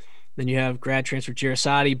Lowe, then you have grad transfer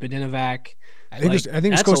Girasati, Badinovac. I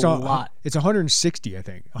think it's close to a lot. It's 160, I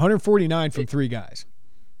think. 149 from 3 guys.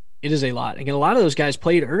 It is a lot. And a lot of those guys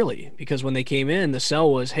played early because when they came in, the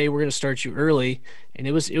sell was, hey, we're going to start you early. And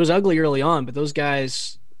it was ugly early on, but those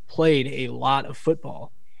guys played a lot of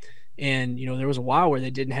football. And, there was a while where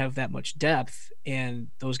they didn't have that much depth, and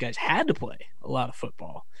those guys had to play a lot of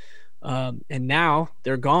football. And now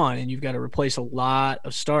they're gone, and you've got to replace a lot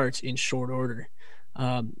of starts in short order.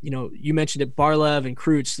 You mentioned it, Barlev and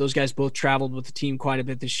Kreutz, those guys both traveled with the team quite a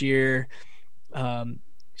bit this year.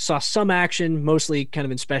 Saw some action, mostly kind of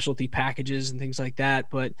in specialty packages and things like that.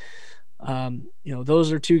 But,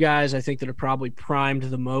 those are 2 guys I think that are probably primed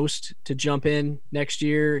the most to jump in next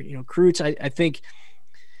year. Kreutz, I think,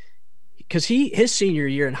 because his senior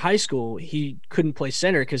year in high school, he couldn't play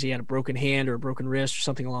center because he had a broken hand or a broken wrist or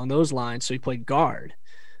something along those lines. So he played guard.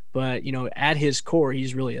 But, at his core,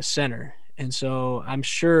 he's really a center. And so I'm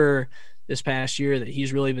sure this past year that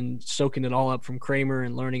he's really been soaking it all up from Kramer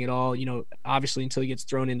and learning it all, obviously until he gets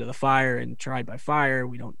thrown into the fire and tried by fire.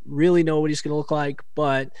 We don't really know what he's going to look like,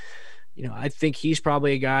 but, I think he's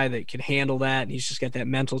probably a guy that can handle that. And he's just got that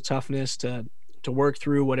mental toughness to work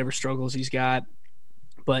through whatever struggles he's got.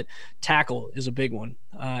 But tackle is a big one.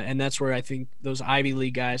 And that's where I think those Ivy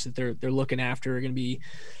League guys that they're looking after are going to be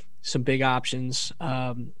some big options.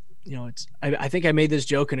 I think I made this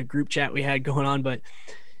joke in a group chat we had going on, but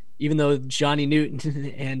even though Johnny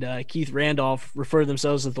Newton and Keith Randolph refer to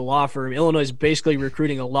themselves as the law firm, Illinois is basically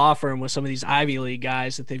recruiting a law firm with some of these Ivy League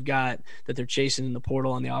guys that they've got that they're chasing in the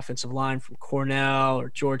portal on the offensive line from Cornell or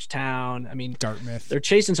Georgetown. I mean, Dartmouth. They're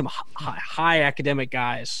chasing some high academic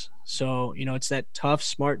guys. So, it's that tough,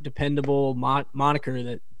 smart, dependable moniker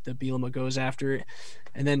that Bielema goes after.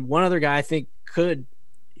 And then one other guy I think should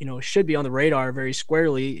be on the radar very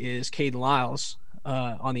squarely is Caden Lyles.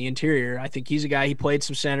 On the interior. I think he's a guy, he played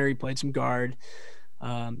some center, he played some guard.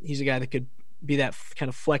 He's a guy that could be that kind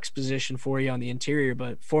of flex position for you on the interior,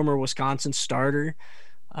 but former Wisconsin starter.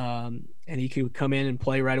 And he could come in and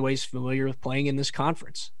play right away. He's familiar with playing in this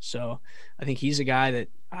conference. So I think he's a guy that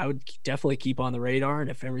I would definitely keep on the radar.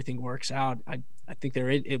 And if everything works out, I think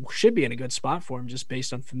it should be in a good spot for him just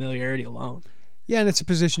based on familiarity alone. Yeah, and it's a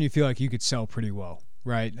position you feel like you could sell pretty well.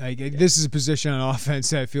 Right. This is a position on offense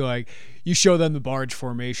that I feel like you show them the barge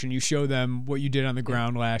formation, you show them what you did on the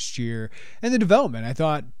ground last year, and the development. I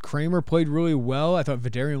thought Kramer played really well. I thought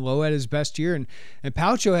Vidarian Lowe had his best year, and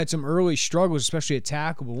Palcho had some early struggles, especially at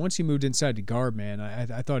tackle. But once he moved inside to guard, man,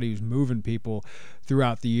 I thought he was moving people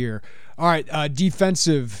throughout the year. All right,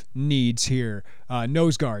 defensive needs here.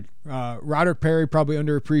 Nose guard. Roderick Perry probably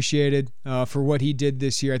underappreciated for what he did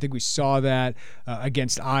this year. I think we saw that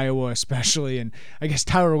against Iowa especially, and I guess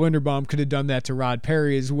Tyler Linderbaum could have done that to Rod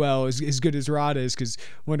Perry as well, as good as Rod is, because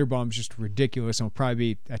Linderbaum's just ridiculous and will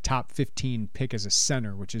probably be a top 15 pick as a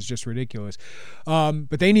center, which is just ridiculous.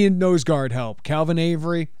 But they needed nose guard help. Calvin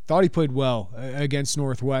Avery, thought he played well against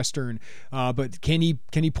Northwestern, but can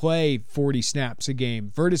he play 40 snaps a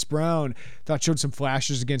game? Vertus Brown, thought showed some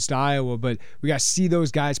flashes against Iowa, but we got to see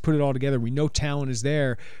those guys put it all together. We know talent is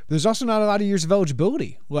there, but there's also not a lot of years of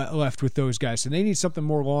eligibility left with those guys, so they need something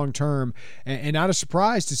more long-term, and not a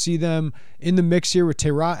surprise to see them in the mix here with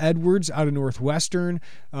Tera Edwards out of Northwestern.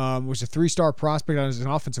 Was a 3-star prospect as an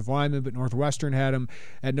offensive lineman, but Northwestern had him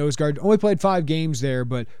at nose guard. Only played 5 games there,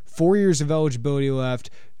 but 4 years of eligibility left.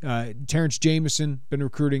 Terrence Jameson, been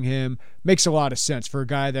recruiting him. Makes a lot of sense for a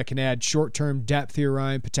guy that can add short-term depth here,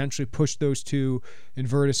 Ryan, potentially push those two,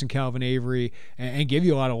 Vertus and Calvin Avery, and give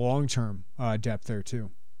you a lot of long-term depth there too.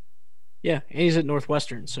 Yeah, and he's at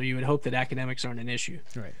Northwestern, so you would hope that academics aren't an issue.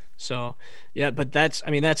 Right. So, yeah, but that's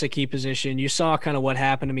a key position. You saw kind of what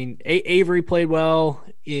happened. I mean, Avery played well,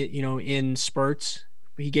 in spurts.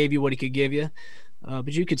 He gave you what he could give you.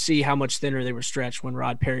 But you could see how much thinner they were stretched when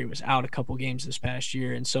Rod Perry was out a couple games this past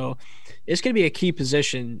year. And so it's going to be a key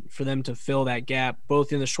position for them to fill that gap,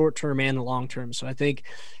 both in the short term and the long term. So I think,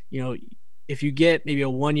 if you get maybe a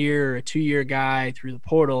 1 year or a 2 year guy through the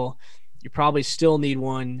portal, you probably still need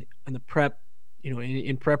one in the prep,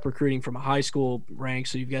 in prep recruiting from a high school rank.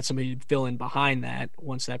 So you've got somebody to fill in behind that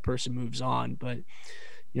once that person moves on. But,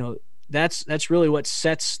 that's really what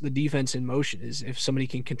sets the defense in motion, is if somebody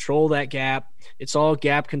can control that gap. It's all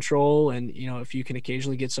gap control. And, if you can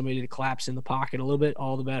occasionally get somebody to collapse in the pocket a little bit,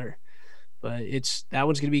 all the better. But that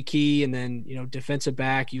one's going to be key. And then, defensive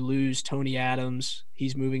back, you lose Tony Adams.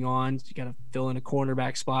 He's moving on. You got to fill in a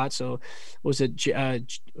cornerback spot. So was it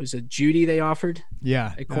Judy they offered?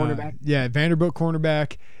 Yeah. A cornerback? Vanderbilt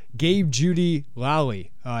cornerback, Gabe Judy Lally.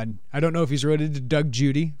 I don't know if he's related to Doug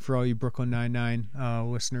Judy, for all you Brooklyn Nine-Nine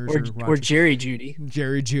listeners. Or Jerry Judy.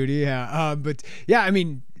 Jerry Judy, yeah. But, yeah, I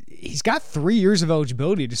mean, he's got 3 years of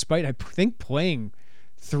eligibility despite, I think, playing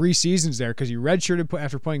 3 seasons there, because he redshirted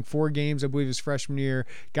after playing 4 games, I believe, his freshman year,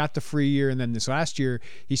 got the free year, and then this last year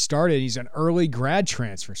he started. He's an early grad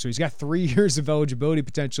transfer, so he's got 3 years of eligibility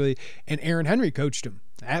potentially, and Aaron Henry coached him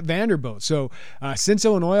at Vanderbilt. So since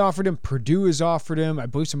Illinois offered him, Purdue has offered him. I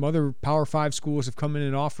believe some other Power 5 schools have come in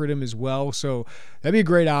and offered him as well. So that'd be a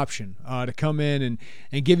great option to come in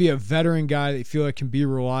and give you a veteran guy that you feel like can be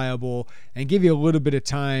reliable and give you a little bit of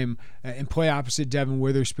time and play opposite Devin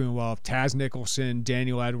Witherspoon while Taz Nicholson,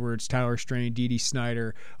 Daniel Edwards, Tyler Strain, Dede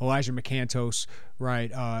Snyder, Elijah McCantos,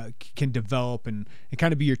 right, can develop and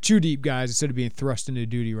kind of be your 2 deep guys instead of being thrust into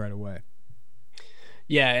duty right away.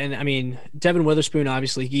 Yeah, and I mean, Devin Witherspoon,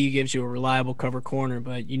 obviously, he gives you a reliable cover corner,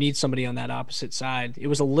 but you need somebody on that opposite side. It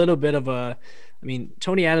was a little bit of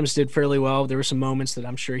Tony Adams did fairly well. There were some moments that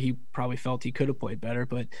I'm sure he probably felt he could have played better,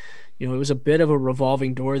 but, it was a bit of a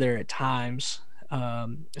revolving door there at times,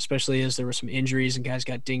 especially as there were some injuries and guys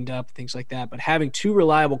got dinged up, things like that. But having 2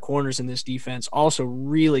 reliable corners in this defense also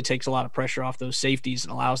really takes a lot of pressure off those safeties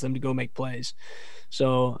and allows them to go make plays.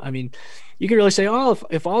 So, I mean, you can really say,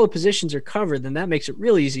 if all the positions are covered, then that makes it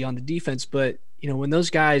really easy on the defense. But, when those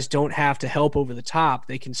guys don't have to help over the top,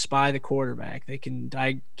 they can spy the quarterback. They can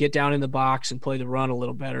get down in the box and play the run a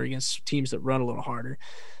little better against teams that run a little harder.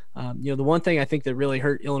 The one thing I think that really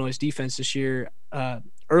hurt Illinois' defense this year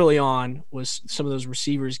early on was some of those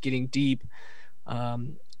receivers getting deep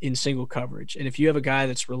in single coverage. And if you have a guy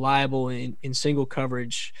that's reliable in single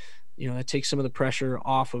coverage, that takes some of the pressure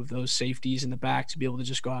off of those safeties in the back to be able to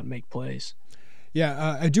just go out and make plays.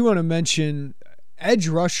 Yeah, I do want to mention edge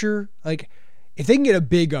rusher. Like, if they can get a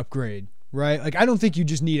big upgrade, right? Like, I don't think you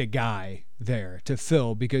just need a guy there to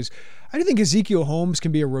fill, because I do think Ezekiel Holmes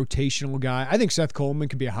can be a rotational guy. I think Seth Coleman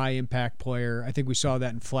can be a high-impact player. I think we saw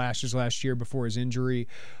that in flashes last year before his injury.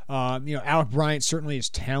 Alec Bryant certainly is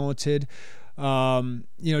talented.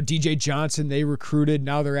 DJ Johnson, they recruited.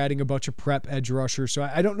 Now they're adding a bunch of prep edge rushers. So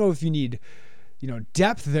I don't know if you need,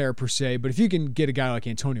 depth there per se, but if you can get a guy like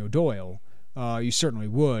Antonio Doyle, you certainly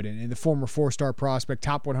would. And the former 4-star prospect,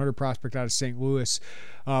 top 100 prospect out of St. Louis,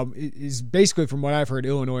 is basically, from what I've heard,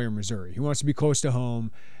 Illinois or Missouri. He wants to be close to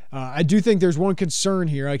home. I do think there's one concern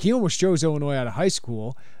here. Like, he almost chose Illinois out of high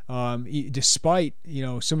school, despite,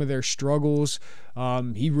 some of their struggles.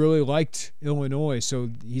 He really liked Illinois, so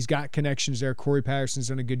he's got connections there. Corey Patterson's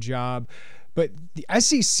done a good job. But the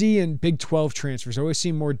SEC and Big 12 transfers always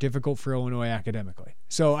seem more difficult for Illinois academically.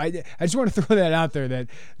 So I just want to throw that out there,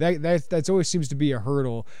 that always seems to be a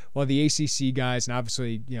hurdle, while the ACC guys and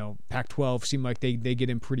obviously, Pac-12 seem like they get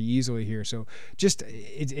in pretty easily here. So just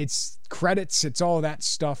it's credits, it's all that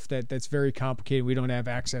stuff that's very complicated. We don't have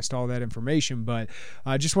access to all that information, but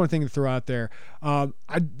just one thing to throw out there.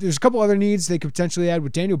 There's a couple other needs they could potentially add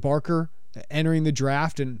with Daniel Barker entering the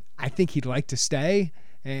draft, and I think he'd like to stay.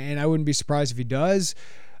 And I wouldn't be surprised if he does.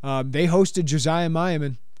 They hosted Josiah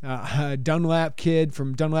Maiman, Dunlap kid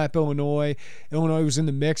from Dunlap, Illinois. Illinois was in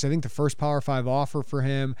the mix. I think the first Power 5 offer for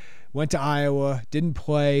him. Went to Iowa, didn't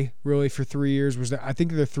play really for 3 years. I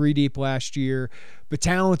think they're 3 deep last year, but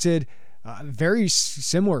talented, very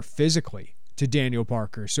similar physically to Daniel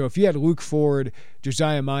Barker. So if you had Luke Ford,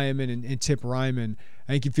 Josiah Maiman, and Tip Ryman,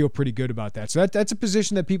 I think you feel pretty good about that. So that's a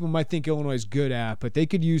position that people might think Illinois is good at, but they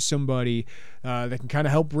could use somebody that can kind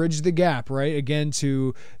of help bridge the gap, right? Again,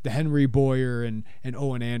 to the Henry Boyer and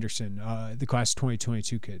Owen Anderson, the class of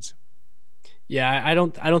 2022 kids. Yeah, I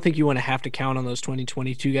don't think you want to have to count on those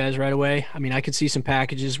 2022 guys right away. I mean, I could see some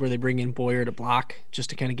packages where they bring in Boyer to block just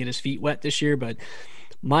to kind of get his feet wet this year, but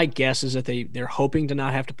my guess is that they're hoping to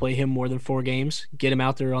not have to play him more than 4 games, get him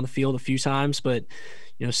out there on the field a few times, but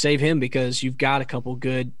save him, because you've got a couple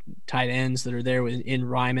good tight ends that are there in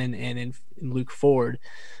Ryman and in Luke Ford.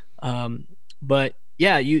 But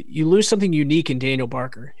yeah, you lose something unique in Daniel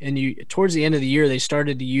Barker, and towards the end of the year, they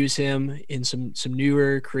started to use him in some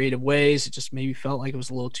newer creative ways. It just maybe felt like it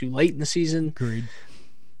was a little too late in the season. Agreed.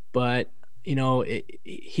 But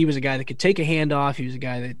he was a guy that could take a handoff. He was a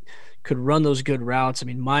guy that could run those good routes. I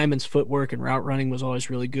mean, Mimon's footwork and route running was always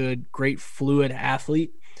really good. Great fluid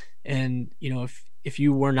athlete. And, if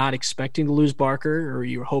you were not expecting to lose Barker, or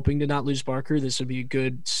you were hoping to not lose Barker, this would be a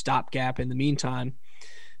good stopgap in the meantime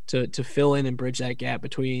to fill in and bridge that gap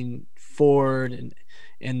between Ford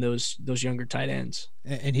and those younger tight ends.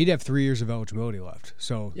 And he'd have 3 years of eligibility left.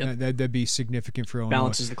 So that'd be significant for Illinois.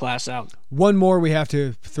 Balances the class out. One more we have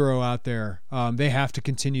to throw out there. They have to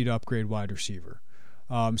continue to upgrade wide receiver.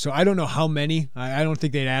 So I don't know how many. I don't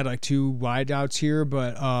think they'd add like 2 wideouts here,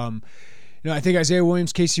 but I think Isaiah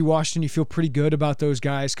Williams, Casey Washington, you feel pretty good about those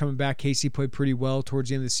guys coming back. Casey played pretty well towards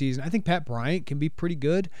the end of the season. I think Pat Bryant can be pretty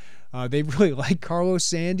good. They really like Carlos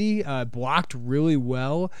Sandy, blocked really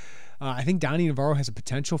well. I think Donnie Navarro has a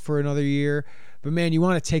potential for another year. But, man, you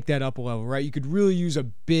want to take that up a level, right? You could really use a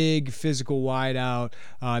big physical wideout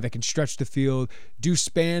that can stretch the field. Deuce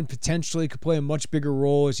Spann potentially could play a much bigger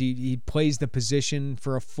role as he plays the position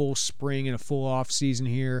for a full spring and a full off season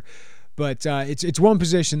here. But it's one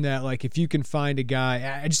position that, like, if you can find a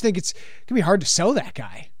guy, I just think it can be hard to sell that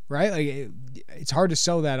guy, right? Like, it's hard to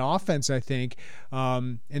sell that offense, I think.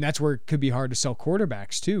 And that's where it could be hard to sell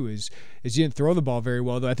quarterbacks, too, is you didn't throw the ball very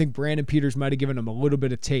well. Though I think Brandon Peters might have given him a little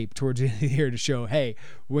bit of tape towards the end of the year to show, hey,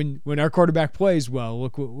 when our quarterback plays well,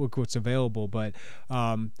 look what's available. But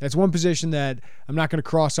that's one position that I'm not going to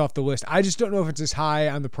cross off the list. I just don't know if it's as high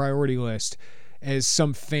on the priority list as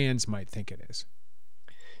some fans might think it is.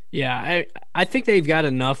 Yeah, I think they've got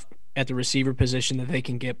enough at the receiver position that they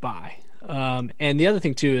can get by. And the other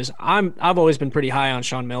thing too is I've always been pretty high on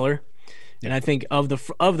Sean Miller, and I think of the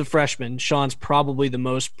freshmen, Sean's probably the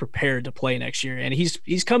most prepared to play next year, and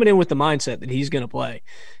he's coming in with the mindset that he's going to play,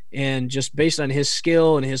 and just based on his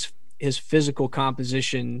skill and his physical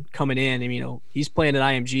composition coming in, he's playing at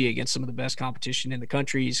IMG against some of the best competition in the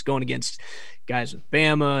country. He's going against guys with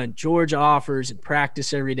Bama and Georgia offers and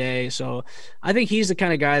practice every day. So I think he's the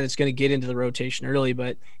kind of guy that's going to get into the rotation early.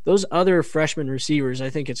 But those other freshman receivers, I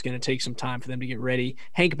think it's going to take some time for them to get ready.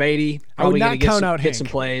 Hank Beatty probably going to get some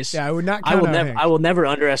plays. Yeah, I would not count out Hank. I will never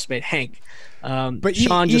underestimate Hank. But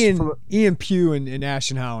Sean Ian Pugh and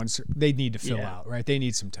Ashton Hollins, they need to fill out, right? They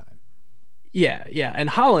need some time. Yeah. And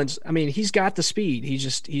Hollins, he's got the speed. He's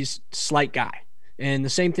a slight guy. And the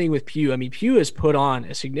same thing with Pugh. Pugh has put on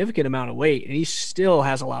a significant amount of weight, and he still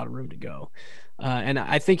has a lot of room to go. And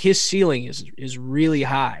I think his ceiling is really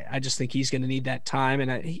high. I just think he's going to need that time,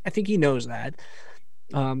 and I think he knows that.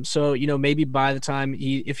 So maybe by the time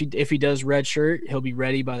if he does redshirt, he'll be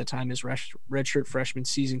ready by the time his redshirt freshman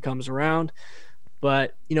season comes around.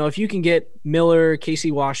 But if you can get Miller,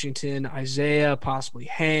 Casey Washington, Isaiah, possibly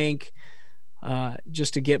Hank,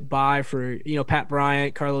 just to get by for, Pat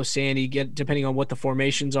Bryant, Carlos Sandy, depending on what the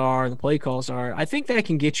formations are and the play calls are, I think that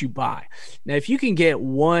can get you by. Now, if you can get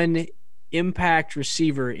one impact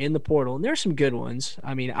receiver in the portal, and there's some good ones.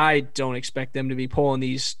 I don't expect them to be pulling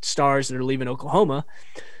these stars that are leaving Oklahoma.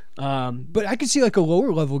 But I could see like a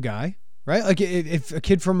lower level guy, right? Like if a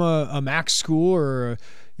kid from a MAC school or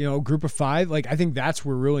a group of 5, like I think that's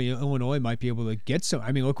where really Illinois might be able to get some.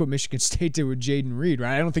 Look what Michigan State did with Jaden Reed,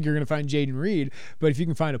 right? I don't think you're going to find Jaden Reed, but if you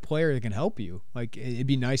can find a player that can help you, like it'd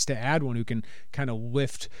be nice to add one who can kind of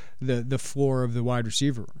lift the floor of the wide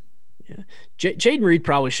receiver room. Yeah, Jaden Reed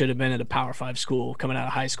probably should have been at a Power 5 school coming out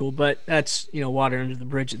of high school, but that's water under the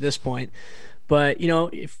bridge at this point. But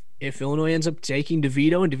if Illinois ends up taking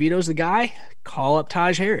DeVito and DeVito's the guy, call up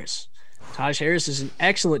Taj Harris. Taj Harris is an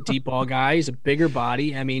excellent deep ball guy. He's a bigger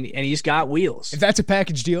body. And he's got wheels. If that's a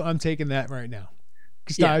package deal, I'm taking that right now.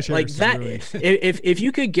 Yeah, like that. Really... if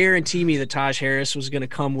you could guarantee me that Taj Harris was going to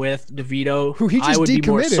come with DeVito, I would be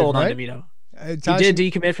more sold on DeVito. He did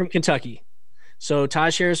decommit from Kentucky, so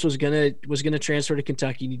Taj Harris was gonna transfer to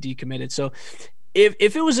Kentucky, and he decommitted. So if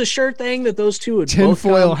it was a sure thing that those two would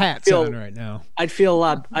tinfoil hats on right now, I'd feel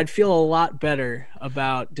a lot better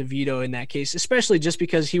about DeVito in that case, especially just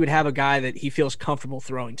because he would have a guy that he feels comfortable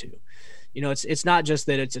throwing to. It's not just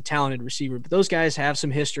that it's a talented receiver, but those guys have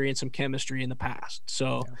some history and some chemistry in the past.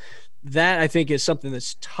 So that I think is something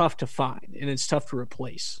that's tough to find and it's tough to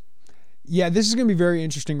replace. Yeah, this is going to be very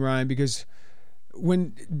interesting, Ryan, because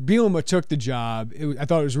when Bielema took the job, I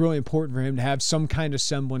thought it was really important for him to have some kind of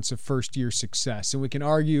semblance of first-year success. And we can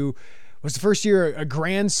argue, was the first year a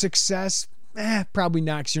grand success? Probably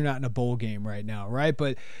not, because you're not in a bowl game right now, right?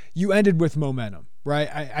 But you ended with momentum, right?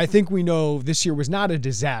 I think we know this year was not a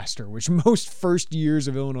disaster, which most first years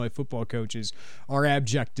of Illinois football coaches are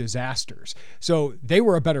abject disasters. So they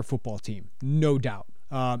were a better football team, no doubt.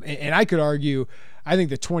 And I could argue, I think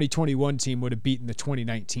the 2021 team would have beaten the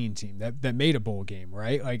 2019 team that made a bowl game,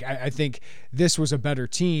 right? Like, I think this was a better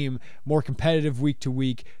team, more competitive week to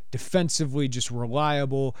week, defensively just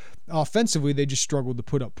reliable. Offensively, they just struggled to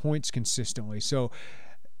put up points consistently. So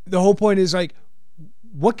the whole point is, like,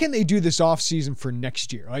 what can they do this offseason for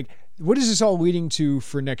next year? Like, what is this all leading to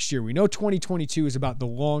for next year? We know 2022 is about the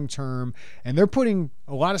long term, and they're putting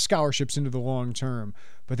a lot of scholarships into the long term,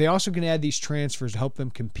 but they also can add these transfers to help them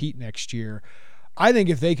compete next year. I think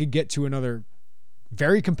if they could get to another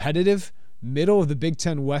very competitive middle of the Big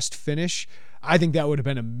Ten West finish, I think that would have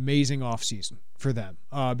been an amazing offseason for them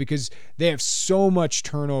because they have so much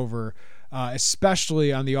turnover,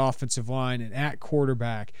 especially on the offensive line and at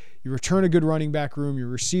quarterback. You return a good running back room, your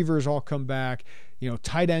receivers all come back.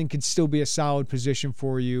 Tight end could still be a solid position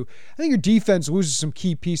for you. I think your defense loses some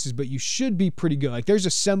key pieces, but you should be pretty good. Like, there's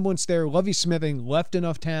a semblance there. Lovie Smith left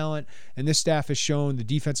enough talent, and this staff has shown, the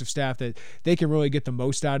defensive staff, that they can really get the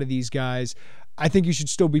most out of these guys. I think you should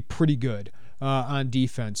still be pretty good on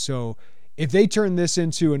defense. So if they turn this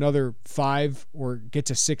into another 5 or get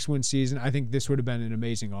to 6-win season, I think this would have been an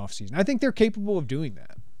amazing offseason. I think they're capable of doing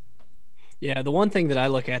that. Yeah, the one thing that I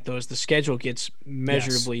look at, though, is the schedule gets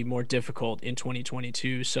measurably more difficult in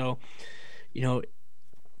 2022. So,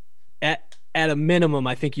 at a minimum,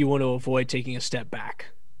 I think you want to avoid taking a step back.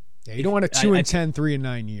 Yeah, you don't want a 2-10,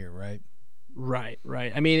 3-9 year, right? Right.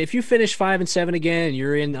 I mean, if you finish 5-7 again and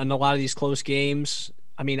you're in a lot of these close games,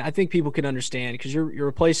 I mean, I think people can understand because you're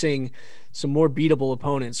replacing some more beatable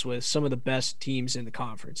opponents with some of the best teams in the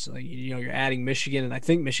conference. Like, you're adding Michigan and I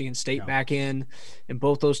think Michigan State back in, and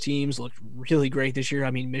both those teams looked really great this year.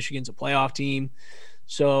 I mean, Michigan's a playoff team.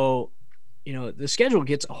 So, the schedule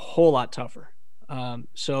gets a whole lot tougher.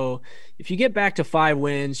 So if you get back to 5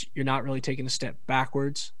 wins, you're not really taking a step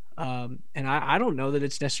backwards. And I don't know that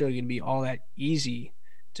it's necessarily going to be all that easy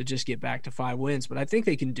to just get back to 5 wins, but I think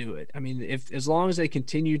they can do it. I mean, as long as they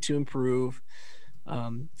continue to improve,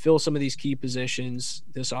 fill some of these key positions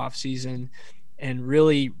this offseason, and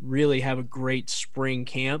really, really have a great spring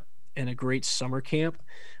camp and a great summer camp,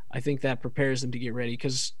 I think that prepares them to get ready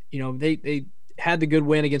because, they had the good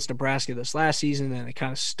win against Nebraska this last season, and they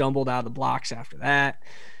kind of stumbled out of the blocks after that.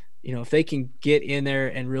 If they can get in there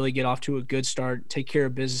and really get off to a good start, take care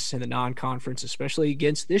of business in the non-conference, especially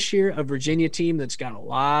against this year a Virginia team that's got a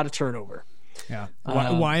lot of turnover. Yeah.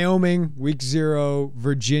 Wyoming, week 0,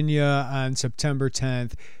 Virginia on September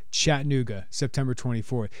 10th, Chattanooga, September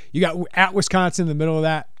 24th. You got at Wisconsin in the middle of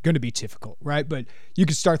that, going to be difficult, right? But you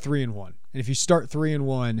can start 3-1. And if you start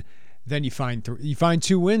 3-1, then you find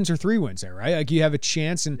 2 wins or 3 wins there, right? Like, you have a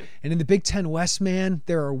chance. And in the Big Ten West, man,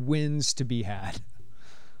 there are wins to be had.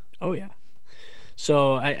 Oh, yeah.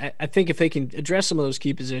 So I think if they can address some of those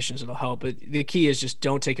key positions, it'll help. But the key is just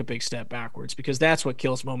don't take a big step backwards because that's what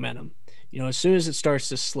kills momentum. As soon as it starts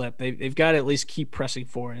to slip, they've got to at least keep pressing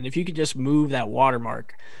forward. And if you could just move that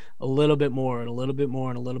watermark a little bit more and a little bit more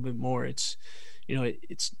and a little bit more, it's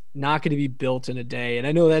not going to be built in a day. And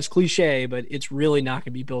I know that's cliche, but it's really not going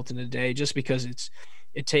to be built in a day just because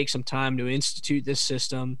it takes some time to institute this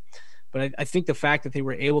system. But I think the fact that they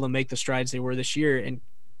were able to make the strides they were this year, and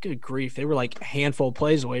good grief, they were like a handful of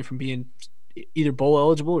plays away from being either bowl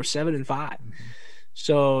eligible or 7-5. Mm-hmm.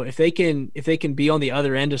 So if they can be on the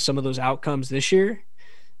other end of some of those outcomes this year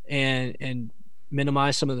and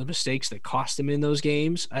minimize some of the mistakes that cost them in those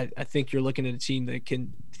games, I think you're looking at a team that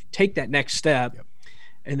can take that next step. Yep.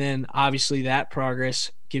 And then obviously that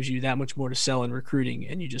progress gives you that much more to sell in recruiting,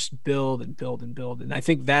 and you just build and build and build. And I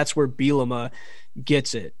think that's where Bielema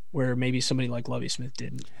gets it, where maybe somebody like Lovie Smith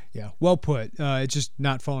didn't. Yeah, well put. It's just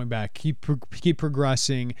not falling back. Keep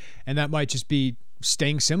progressing, and that might just be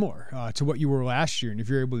staying similar to what you were last year. And if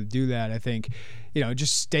you're able to do that, I think,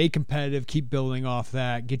 just stay competitive, keep building off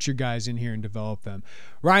that, get your guys in here and develop them.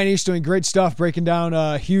 Ryan Easterling, great stuff, breaking down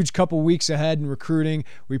a huge couple weeks ahead in recruiting.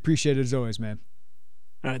 We appreciate it as always, man.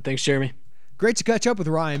 All right, thanks, Jeremy. Great to catch up with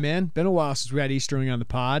Ryan, man. Been a while since we had Easterling on the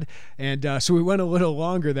pod. And so we went a little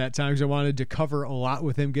longer that time because I wanted to cover a lot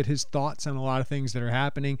with him, get his thoughts on a lot of things that are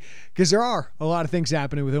happening. Because there are a lot of things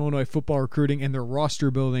happening with Illinois football recruiting and their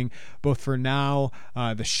roster building, both for now,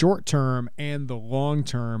 the short term, and the long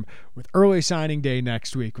term, with early signing day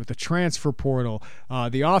next week, with the transfer portal.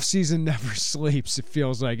 The offseason never sleeps, it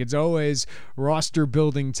feels like. It's always roster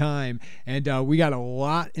building time. And we got a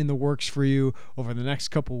lot in the works for you over the next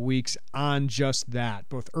couple weeks on just that,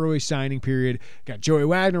 both early signing period. Got Joey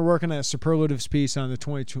Wagner working on a superlatives piece on the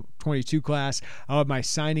 2022 class. I'll have my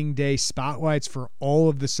signing day spotlights for all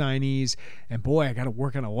of the signees. And boy, I got to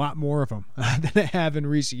work on a lot more of them than I have in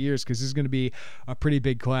recent years, because this is going to be a pretty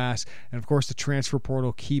big class. And of course, the transfer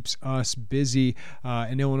portal keeps us busy.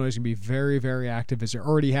 And Illinois is going to be very, very active, as they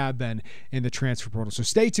already have been in the transfer portal. So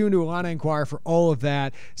stay tuned to Illini Inquirer for all of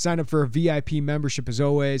that. Sign up for a VIP membership as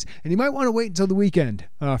always. And you might want to wait until the weekend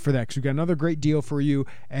for that, because we've got another great deal for you.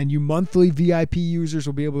 And you monthly VIP users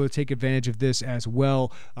will be able to take advantage of this as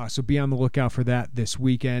well. So be on the lookout for that this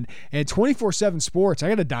weekend. And 24/7 Sports, I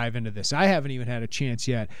got to dive into this. I haven't even had a chance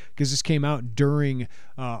yet, because this came out during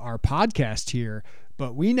our podcast here.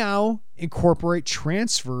 But we now incorporate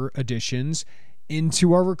transfer editions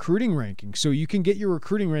into our recruiting rankings. So you can get your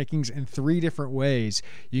recruiting rankings in 3 different ways.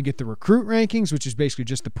 You can get the recruit rankings, which is basically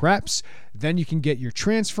just the preps. Then you can get your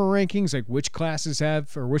transfer rankings, like which classes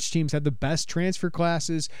have, or which teams have the best transfer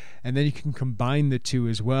classes. And then you can combine the two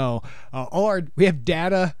as well. We have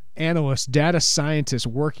data analysts, data scientists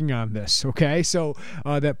working on this, okay? So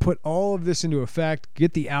that put all of this into effect,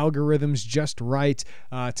 get the algorithms just right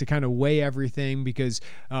to kind of weigh everything, because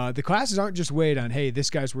the classes aren't just weighed on, hey, this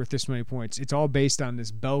guy's worth this many points. It's all based on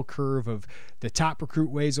this bell curve of the top recruit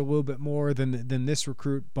weighs a little bit more than this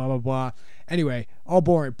recruit, blah, blah, blah. Anyway, all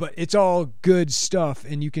boring, but it's all good stuff,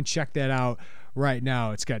 and you can check that out right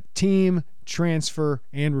now. It's got team, transfer,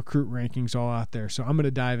 and recruit rankings all out there. So I'm going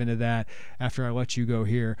to dive into that after I let you go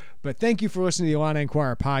here. But thank you for listening to the Illini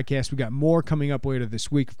Inquirer podcast. We got more coming up later this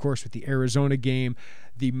week, of course, with the Arizona game,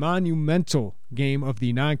 the monumental game of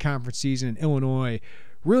the non-conference season in Illinois.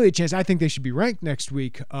 Really a chance. I think they should be ranked next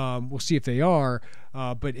week. We'll see if they are.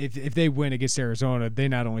 But if they win against Arizona, they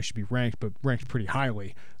not only should be ranked, but ranked pretty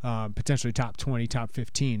highly, potentially top 20, top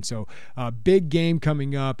 15. So big game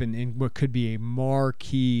coming up, and what could be a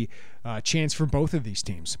marquee chance for both of these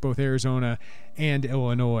teams, both Arizona and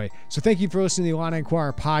Illinois. So thank you for listening to the Illini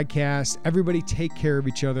Inquirer podcast. Everybody take care of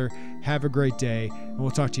each other. Have a great day, and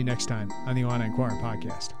we'll talk to you next time on the Illini Inquirer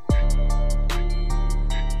podcast.